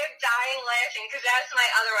 I am dying laughing because that's my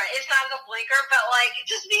other one. It's not the blinker, but, like,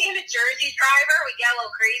 just being a Jersey driver, we get a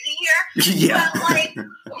little crazy here. Yeah. But, like,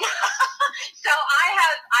 so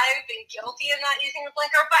I've been guilty of not using the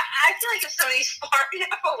blinker, but I feel like if somebody's far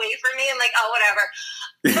enough away from me, I'm like, oh, whatever.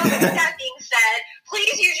 So with that being said,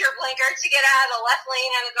 please use your blinker to get out of the left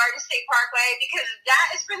lane on the Garden State Parkway because that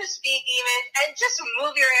is for the speed demons, and just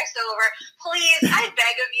move your ass over. Please, I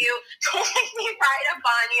beg of you, don't make me ride up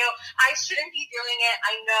on you. I shouldn't be doing it,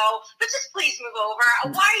 I know, but just please move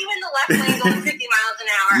over. Why are you in the left lane going 50 miles an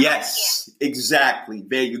hour? Yes, exactly.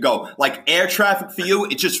 There you go. Like air traffic for you,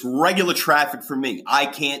 it's just regular traffic for me. I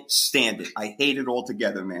can't stand it. I hate it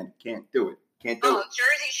altogether, man. Can't do it. Can't do it.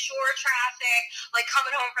 Jersey Shore traffic, like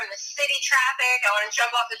coming home from the city traffic. I want to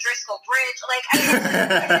jump off the Driscoll Bridge. Like, it's a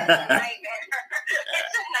nightmare.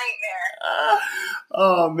 It's a nightmare.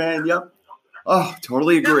 Oh, man. Yep. Oh,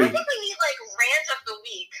 totally agree. No, I think we need, like, rant of the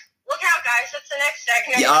week. Look out, guys. That's the next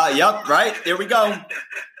segment. Yep. Right. There we go.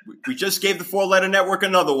 We just gave the 4-letter network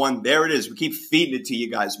another one. There it is. We keep feeding it to you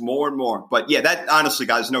guys more and more. But yeah, that honestly,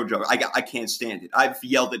 guys, no joke. I can't stand it. I've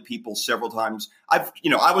yelled at people several times. I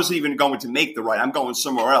wasn't even going to make the right. I'm going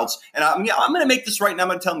somewhere else. And I'm going to make this right, and I'm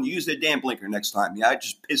going to tell them to use their damn blinker next time. Yeah, it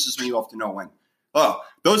just pisses me off to no end. Oh,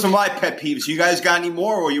 those are my pet peeves. You guys got any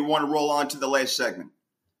more, or you want to roll on to the last segment?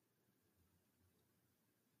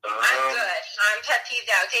 I'm good. I'm pet peeved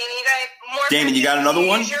out. Damon, you got another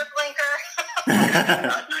one? Use your blinker.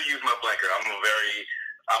 I do use my blinker.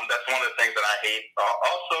 That's one of the things that I hate.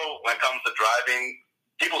 Also, when it comes to driving,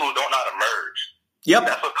 people who don't know how to merge. Yep.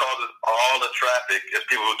 That's what causes all the traffic is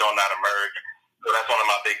people who don't know how to merge. So that's one of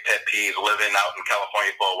my big pet peeves. Living out in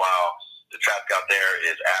California for a while, the traffic out there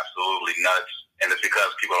is absolutely nuts. And it's because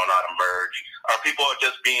people don't know how to merge. Or people are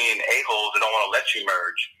just being a-holes that don't want to let you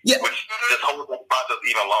merge. Yeah. Which just holds the process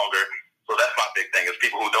even longer. So that's my big thing, is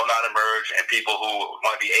people who don't know how to merge and people who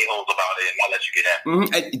want to be a-holes about it and not let you get in.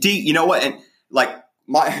 Mm-hmm. D, you know what? And like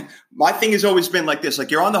my thing has always been like this. Like,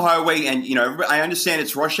 you're on the highway and, I understand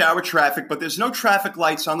it's rush hour traffic, but there's no traffic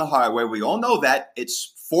lights on the highway. We all know that.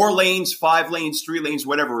 It's 4 lanes, 5 lanes, 3 lanes,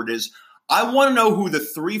 whatever it is. I want to know who the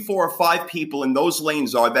 3, 4, or 5 people in those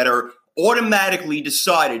lanes are that are automatically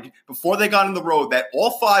decided before they got on the road that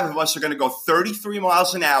all 5 of us are going to go 33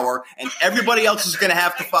 miles an hour and everybody else is going to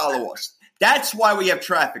have to follow us. That's why we have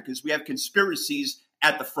traffic, because we have conspiracies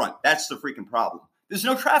at the front. That's the freaking problem. There's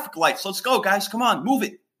no traffic lights. Let's go, guys. Come on. Move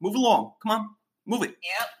it. Move along. Come on. Move it.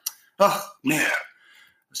 Yep. Oh, man.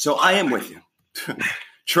 So I am with you.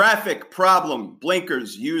 Traffic problem,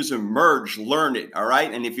 blinkers, use them, merge, learn it, all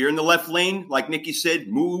right? And if you're in the left lane, like Nikki said,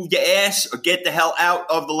 move your ass or get the hell out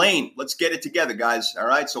of the lane. Let's get it together, guys, all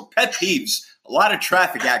right? So pet peeves, a lot of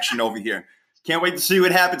traffic action over here. Can't wait to see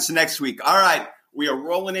what happens next week. All right, we are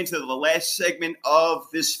rolling into the last segment of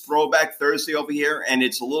this Throwback Thursday over here, and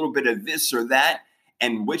it's a little bit of this or that,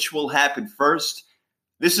 and which will happen first.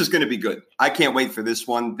 This is going to be good. I can't wait for this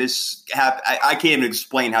one. I can't even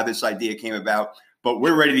explain how this idea came about. But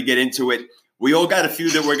we're ready to get into it. We all got a few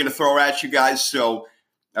that we're going to throw at you guys. So,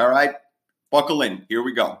 all right, buckle in. Here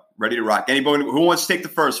we go. Ready to rock. Anybody who wants to take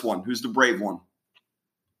the first one? Who's the brave one?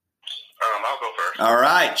 I'll go first. All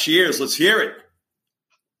right. Cheers. Let's hear it.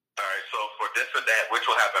 All right. So for this or that, which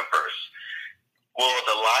will happen first? Will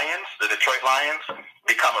the Lions, the Detroit Lions,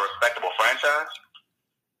 become a respectable franchise?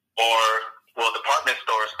 Or will department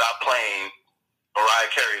stores stop playing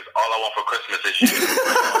Mariah Carey's All I Want for Christmas Is You?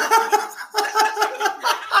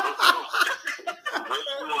 Which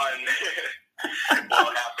one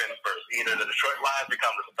will happen first? Either the Detroit Lions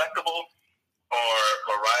become respectable, or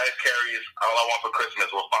Mariah Carey's All I Want for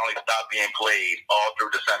Christmas will finally stop being played all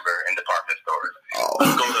through December in department stores.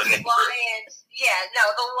 Let's go to the Lions. Yeah, no,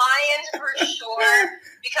 the Lions for sure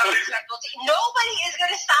become respectable. Nobody is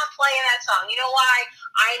going to stop playing that song. You know why?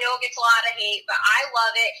 I know it gets a lot of hate, but I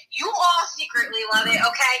love it. You all secretly love it,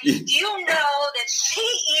 okay? Do you know that she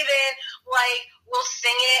even, will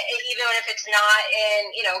sing it even if it's not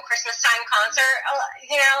in, Christmas time concert,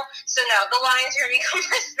 So, no, the Lions are going to become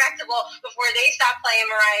respectable before they stop playing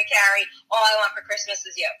Mariah Carey, All I Want for Christmas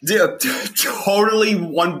Is You. Yeah, totally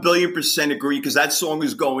 1 billion% agree, because that song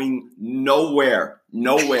is going nowhere,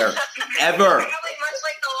 ever. Probably much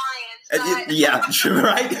like the Lions. Yeah, sure,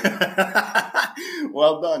 right?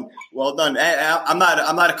 Well done. I'm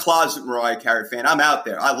not a closet Mariah Carey fan. I'm out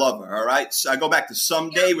there. I love her, all right? So I go back to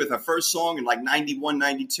Someday with her first song in 91,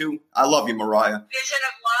 92. I love you, Mariah. Vision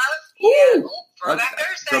of Love. Ooh. Throwback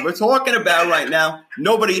Thursday. So we're talking about right now,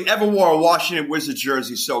 nobody ever wore a Washington Wizards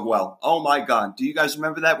jersey so well. Oh, my God. Do you guys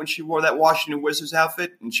remember that when she wore that Washington Wizards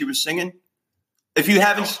outfit and she was singing? If you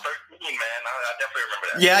haven't... I was 13, man. I definitely remember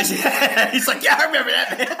that. Yeah, he's like, yeah, I remember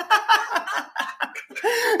that, man.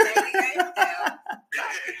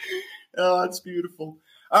 Oh, that's beautiful.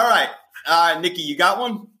 All right. Nikki, you got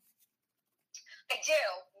one? I do.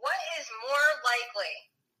 What is more likely?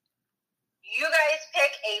 You guys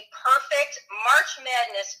pick a perfect March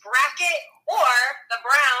Madness bracket, or the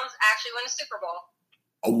Browns actually win a Super Bowl.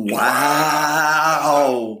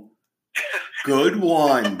 Wow. Good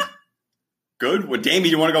one. Good one.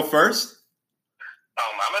 Damien, you want to go first?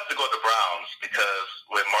 I'm going to have to go with the Browns, because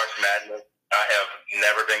with March Madness, I have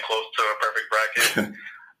never been close to a perfect bracket.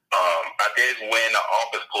 I did win an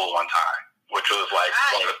office pool one time, which was one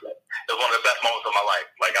of the best moments of my life.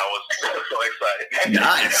 I was so excited.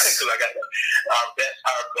 Nice. Because our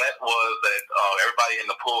bet was that everybody in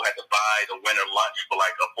the pool had to buy the winner lunch for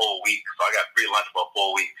a full week. So I got free lunch for a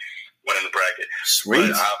full week winning the bracket.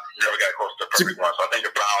 Sweet. But I never got close to a perfect one. So I think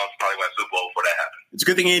the Browns probably win Super Bowl before that happened. It's a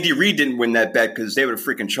good thing Andy Reid didn't win that bet, because they would have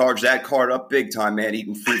freaking charged that card up big time, man,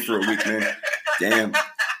 eating free for a week, man. Damn.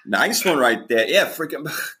 Nice one right there. Yeah, freaking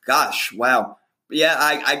gosh, wow. Yeah,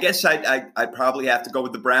 I guess I'd probably have to go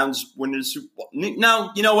with the Browns winning the Super Bowl.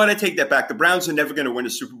 No, you know what? I take that back. The Browns are never going to win a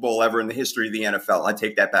Super Bowl ever in the history of the NFL. I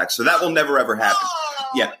take that back. So that will never, ever happen. Oh,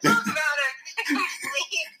 Yeah. Talk about a complete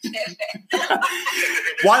pivot.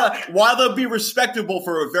 While they'll be respectable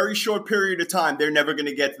for a very short period of time, they're never going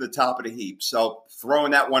to get to the top of the heap. So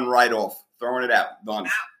throwing that one right off. Throwing it out. Done.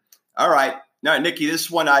 All right. Now, Nikki,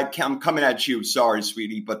 this one I'm coming at you. Sorry,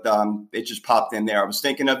 sweetie, but it just popped in there. I was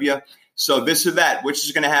thinking of you. So this or that, which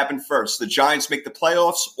is going to happen first? The Giants make the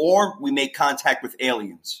playoffs or we make contact with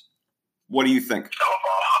aliens? What do you think?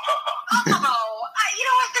 You know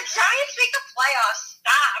what? The Giants make the playoffs.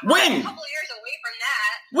 Stop. When? We're a couple years away from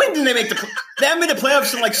that. When did they make they haven't made the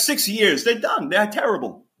playoffs in like 6 years. They're done. They're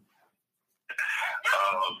terrible.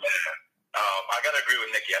 I got to agree with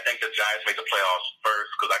Nikki. I think the Giants make the playoffs first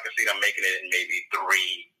because I can see them making it in maybe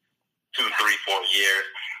 2, 3, 4 years.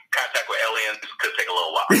 Contact with aliens could take a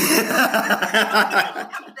little while.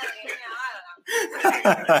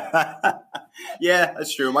 Yeah,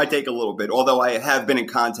 that's true. It might take a little bit, although I have been in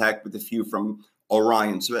contact with a few from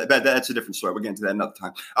Orion. So that's a different story. We'll get into that another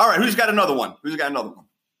time. All right, who's got another one? I'll go ahead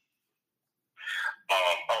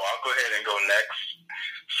and go next.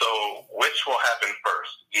 So which will happen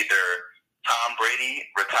first? Either Tom Brady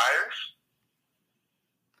retires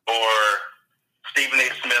or Stephen A.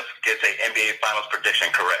 Smith gets an NBA Finals prediction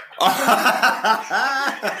correct.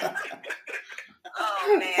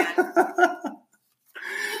 Oh, man.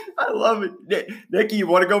 I love it. Nikki, you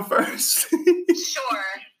want to go first? Sure.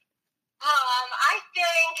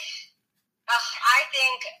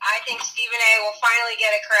 I think Stephen A. will finally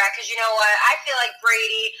get it correct because you know what? I feel like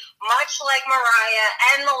Brady, much like Mariah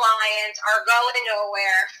and the Lions, are going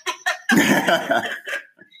nowhere.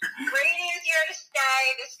 Brady is here to stay.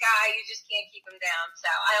 This guy, you just can't keep him down. So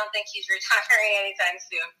I don't think he's retiring anytime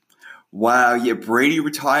soon. Wow, yeah, Brady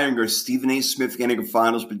retiring or Stephen A. Smith getting a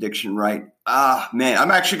finals prediction right. Man,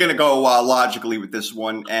 I'm actually going to go logically with this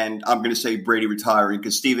one, and I'm going to say Brady retiring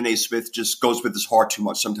because Stephen A. Smith just goes with his heart too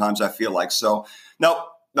much sometimes, I feel like. So, nope,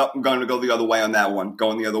 I'm going to go the other way on that one,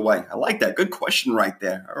 going the other way. I like that. Good question right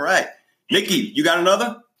there. All right. Nikki, you got another?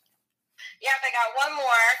 Yep, I got one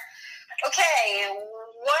more. Okay,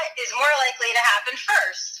 what is more likely to happen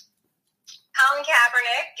first? Colin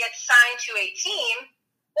Kaepernick gets signed to a team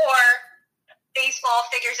or baseball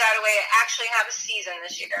figures out a way to actually have a season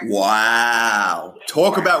this year. Wow.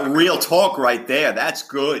 Talk about real talk right there. That's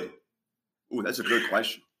good. Ooh, that's a good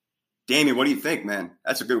question. Damien, what do you think, man?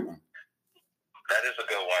 That's a good one. That is a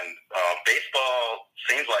good one. Baseball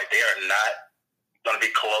seems like they are not going to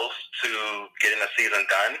be close to getting a season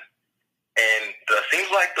done. And it seems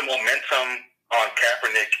like the momentum on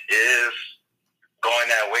Kaepernick is going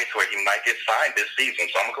that way to where he might get signed this season.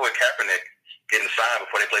 So I'm going to go with Kaepernick getting signed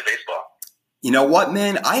before they play baseball. You know what,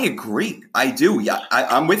 man? I agree. I do. Yeah,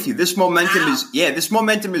 I'm with you. This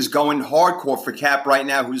momentum is going hardcore for Cap right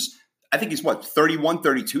now, I think he's 31,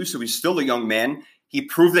 32, so he's still a young man. He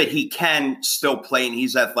proved that he can still play and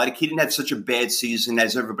he's athletic. He didn't have such a bad season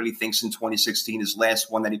as everybody thinks in 2016, his last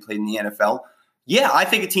one that he played in the NFL. Yeah, I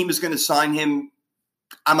think a team is going to sign him.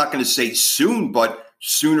 I'm not going to say soon, but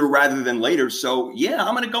sooner rather than later. So, yeah,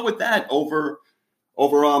 I'm going to go with that over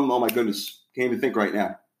oh my goodness. Can't even think right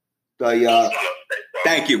now.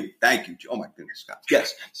 Thank you. Oh my goodness, God.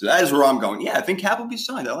 Yes. So that is where I'm going. Yeah, I think Cap will be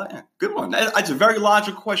signed. I like that. Good one. That's a very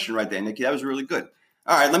logical question right there, Nikki. That was really good.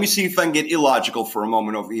 All right, let me see if I can get illogical for a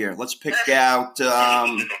moment over here. Let's pick out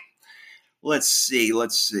let's see.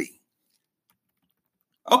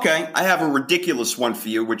 Okay, I have a ridiculous one for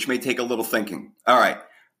you, which may take a little thinking. All right.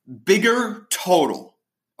 Bigger total.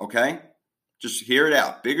 Okay? Just hear it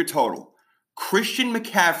out. Bigger total. Christian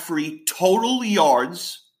McCaffrey total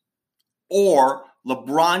yards or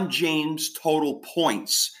LeBron James total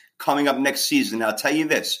points coming up next season. Now, I'll tell you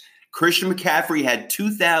this. Christian McCaffrey had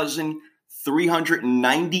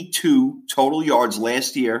 2,392 total yards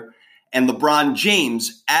last year, and LeBron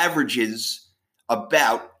James averages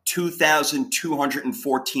about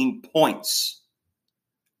 2,214 points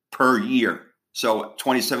per year. So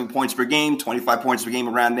 27 points per game, 25 points per game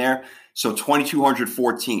around there. So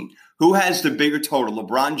 2,214. Who has the bigger total,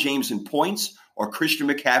 LeBron James in points or Christian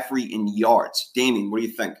McCaffrey in yards? Damien, what do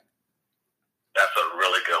you think? That's a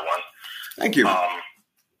really good one. Thank you. I'm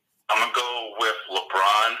going to go with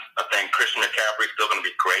LeBron. I think Christian McCaffrey is still going to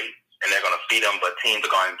be great, and they're going to feed him, but teams are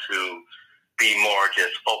going to be more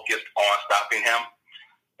just focused on stopping him.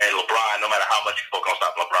 And LeBron, no matter how much you focus on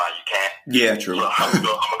stopping LeBron, you can't. Yeah, true. So I'm going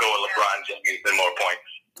to go with LeBron James and more points.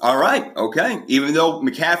 All right, okay. Even though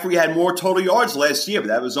McCaffrey had more total yards last year, but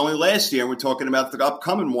that was only last year, and we're talking about the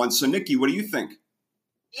upcoming one. So, Nikki, what do you think?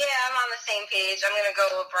 Yeah, page. I'm going to go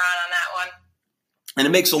LeBron on that one. And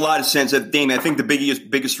it makes a lot of sense. Damien, I think the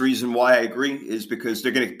biggest reason why I agree is because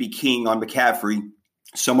they're going to be keying on McCaffrey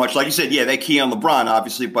so much. Like you said, yeah, they key on LeBron,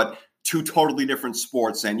 obviously, but two totally different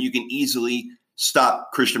sports, and you can easily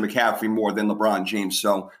stop Christian McCaffrey more than LeBron James.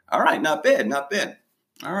 So, all right, not bad, not bad.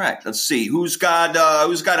 All right, let's see. Who's got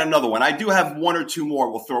another one? I do have one or two more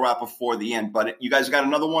we'll throw out before the end, but you guys got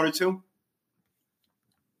another one or two?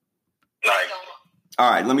 All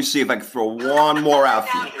right, let me see if I can throw one more out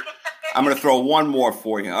for you. I'm going to throw one more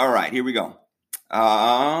for you. All right, here we go.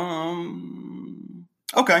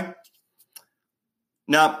 Okay.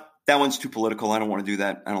 No, that one's too political. I don't want to do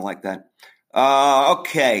that. I don't like that.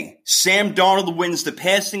 Okay. Sam Darnold wins the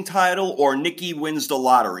passing title or Nikki wins the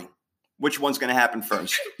lottery? Which one's going to happen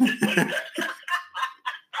first? Well, I'm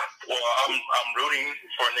rooting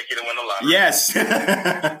for Nikki to win the lottery. Yes. So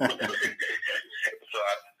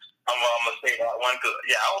I'm going to say that one because, I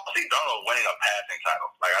don't see Darnold winning a passing title.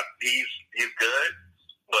 Like, he's good,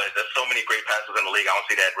 but there's so many great passes in the league. I don't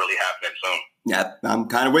see that really happening soon. Yeah, I'm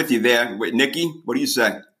kind of with you there. Wait, Nikki, what do you say?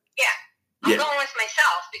 Yeah. I'm going with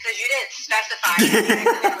myself because you didn't specify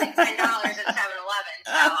like $10 at 7-Eleven.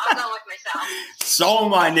 So I'm going with myself. So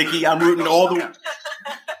am I, Nikki. I'm rooting all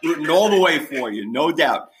the way for you. No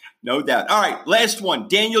doubt. No doubt. All right, last one.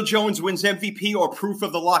 Daniel Jones wins MVP or proof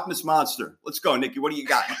of the Loch Ness Monster? Let's go, Nikki. What do you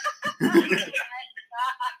got? That's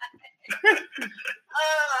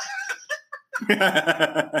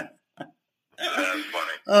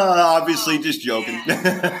funny. Obviously, just joking.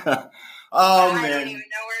 Oh, man. I don't even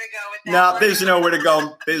know where to go with that. No, there's nowhere to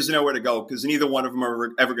go. There's nowhere to go because neither one of them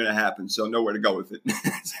are ever going to happen. So nowhere to go with it.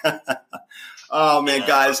 Oh, man,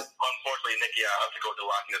 guys. Unfortunately, Nikki, I have to go to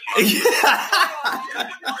Loch Ness Monster.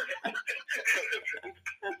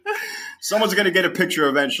 Someone's going to get a picture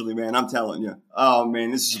eventually, man. I'm telling you. Oh,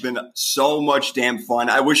 man, this has been so much damn fun.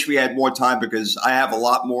 I wish we had more time because I have a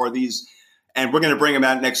lot more of these. And we're going to bring them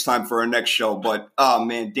out next time for our next show. But, oh,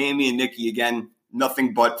 man, Damien, Nikki, again,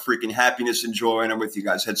 nothing but freaking happiness and joy. And I'm with you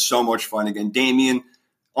guys. Had so much fun. Again, Damien,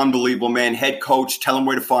 unbelievable, man. Head coach. Tell them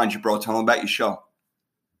where to find you, bro. Tell them about your show.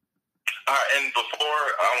 All right, and before,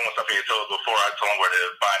 I don't want to stop your toes, before I tell them where to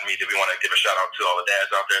find me, do we want to give a shout out to all the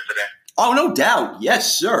dads out there today? Oh, no doubt.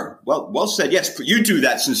 Yes, sir. Well said. Yes, you do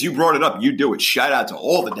that since you brought it up. You do it. Shout out to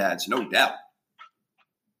all the dads, no doubt.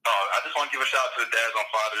 I just want to give a shout out to the dads on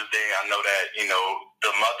Father's Day. I know that,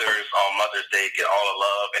 the mothers on Mother's Day get all the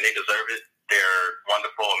love, and they deserve it. They're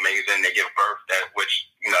wonderful, amazing. They give birth, which,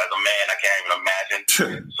 as a man, I can't even imagine.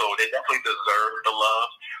 So they definitely deserve the love.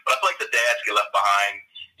 But I feel like the dads get left behind.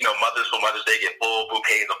 Mothers for Mother's Day get full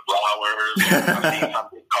bouquets of flowers. I've seen some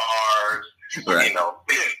get cars. Right.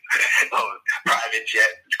 Private jet.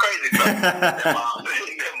 It's crazy stuff.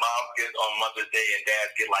 Their moms get on Mother's Day and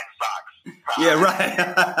dads get like socks. Yeah, right.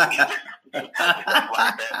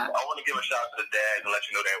 Like that. I want to give a shout out to the dads and let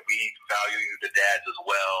you know that we value the dads as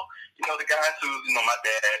well. The guys who, my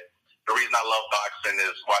dad, the reason I love boxing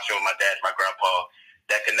is watching with my dad and my grandpa.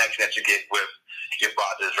 That connection that you get with your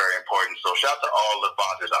father is very important. So shout out to all the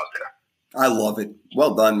fathers out there. I love it.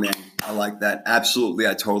 Well done, man. I like that. Absolutely.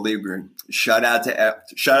 I totally agree. Shout out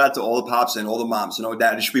to all the pops and all the moms. No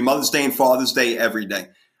doubt. It should be Mother's Day and Father's Day every day.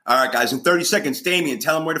 All right, guys. In 30 seconds, Damien,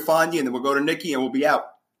 tell them where to find you, and then we'll go to Nikki, and we'll be out.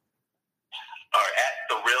 All right, at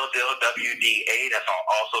The Real Deal WDA. That's on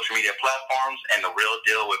all social media platforms. And The Real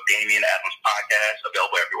Deal with Damien Adams podcast,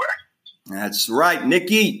 available everywhere. That's right.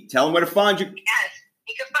 Nikki, tell them where to find you. Yes.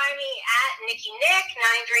 You can find me at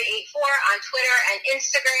NikkiNick9384 on Twitter and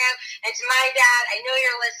Instagram. And to my dad, I know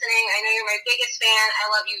you're listening. I know you're my biggest fan.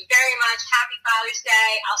 I love you very much. Happy Father's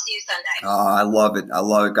Day. I'll see you Sunday. Oh, I love it. I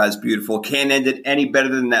love it, guys. Beautiful. Can't end it any better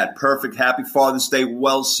than that. Perfect. Happy Father's Day.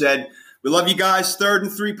 Well said. We love you guys. 3rd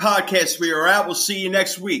and 3 podcast. We are out. We'll see you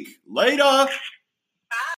next week. Later.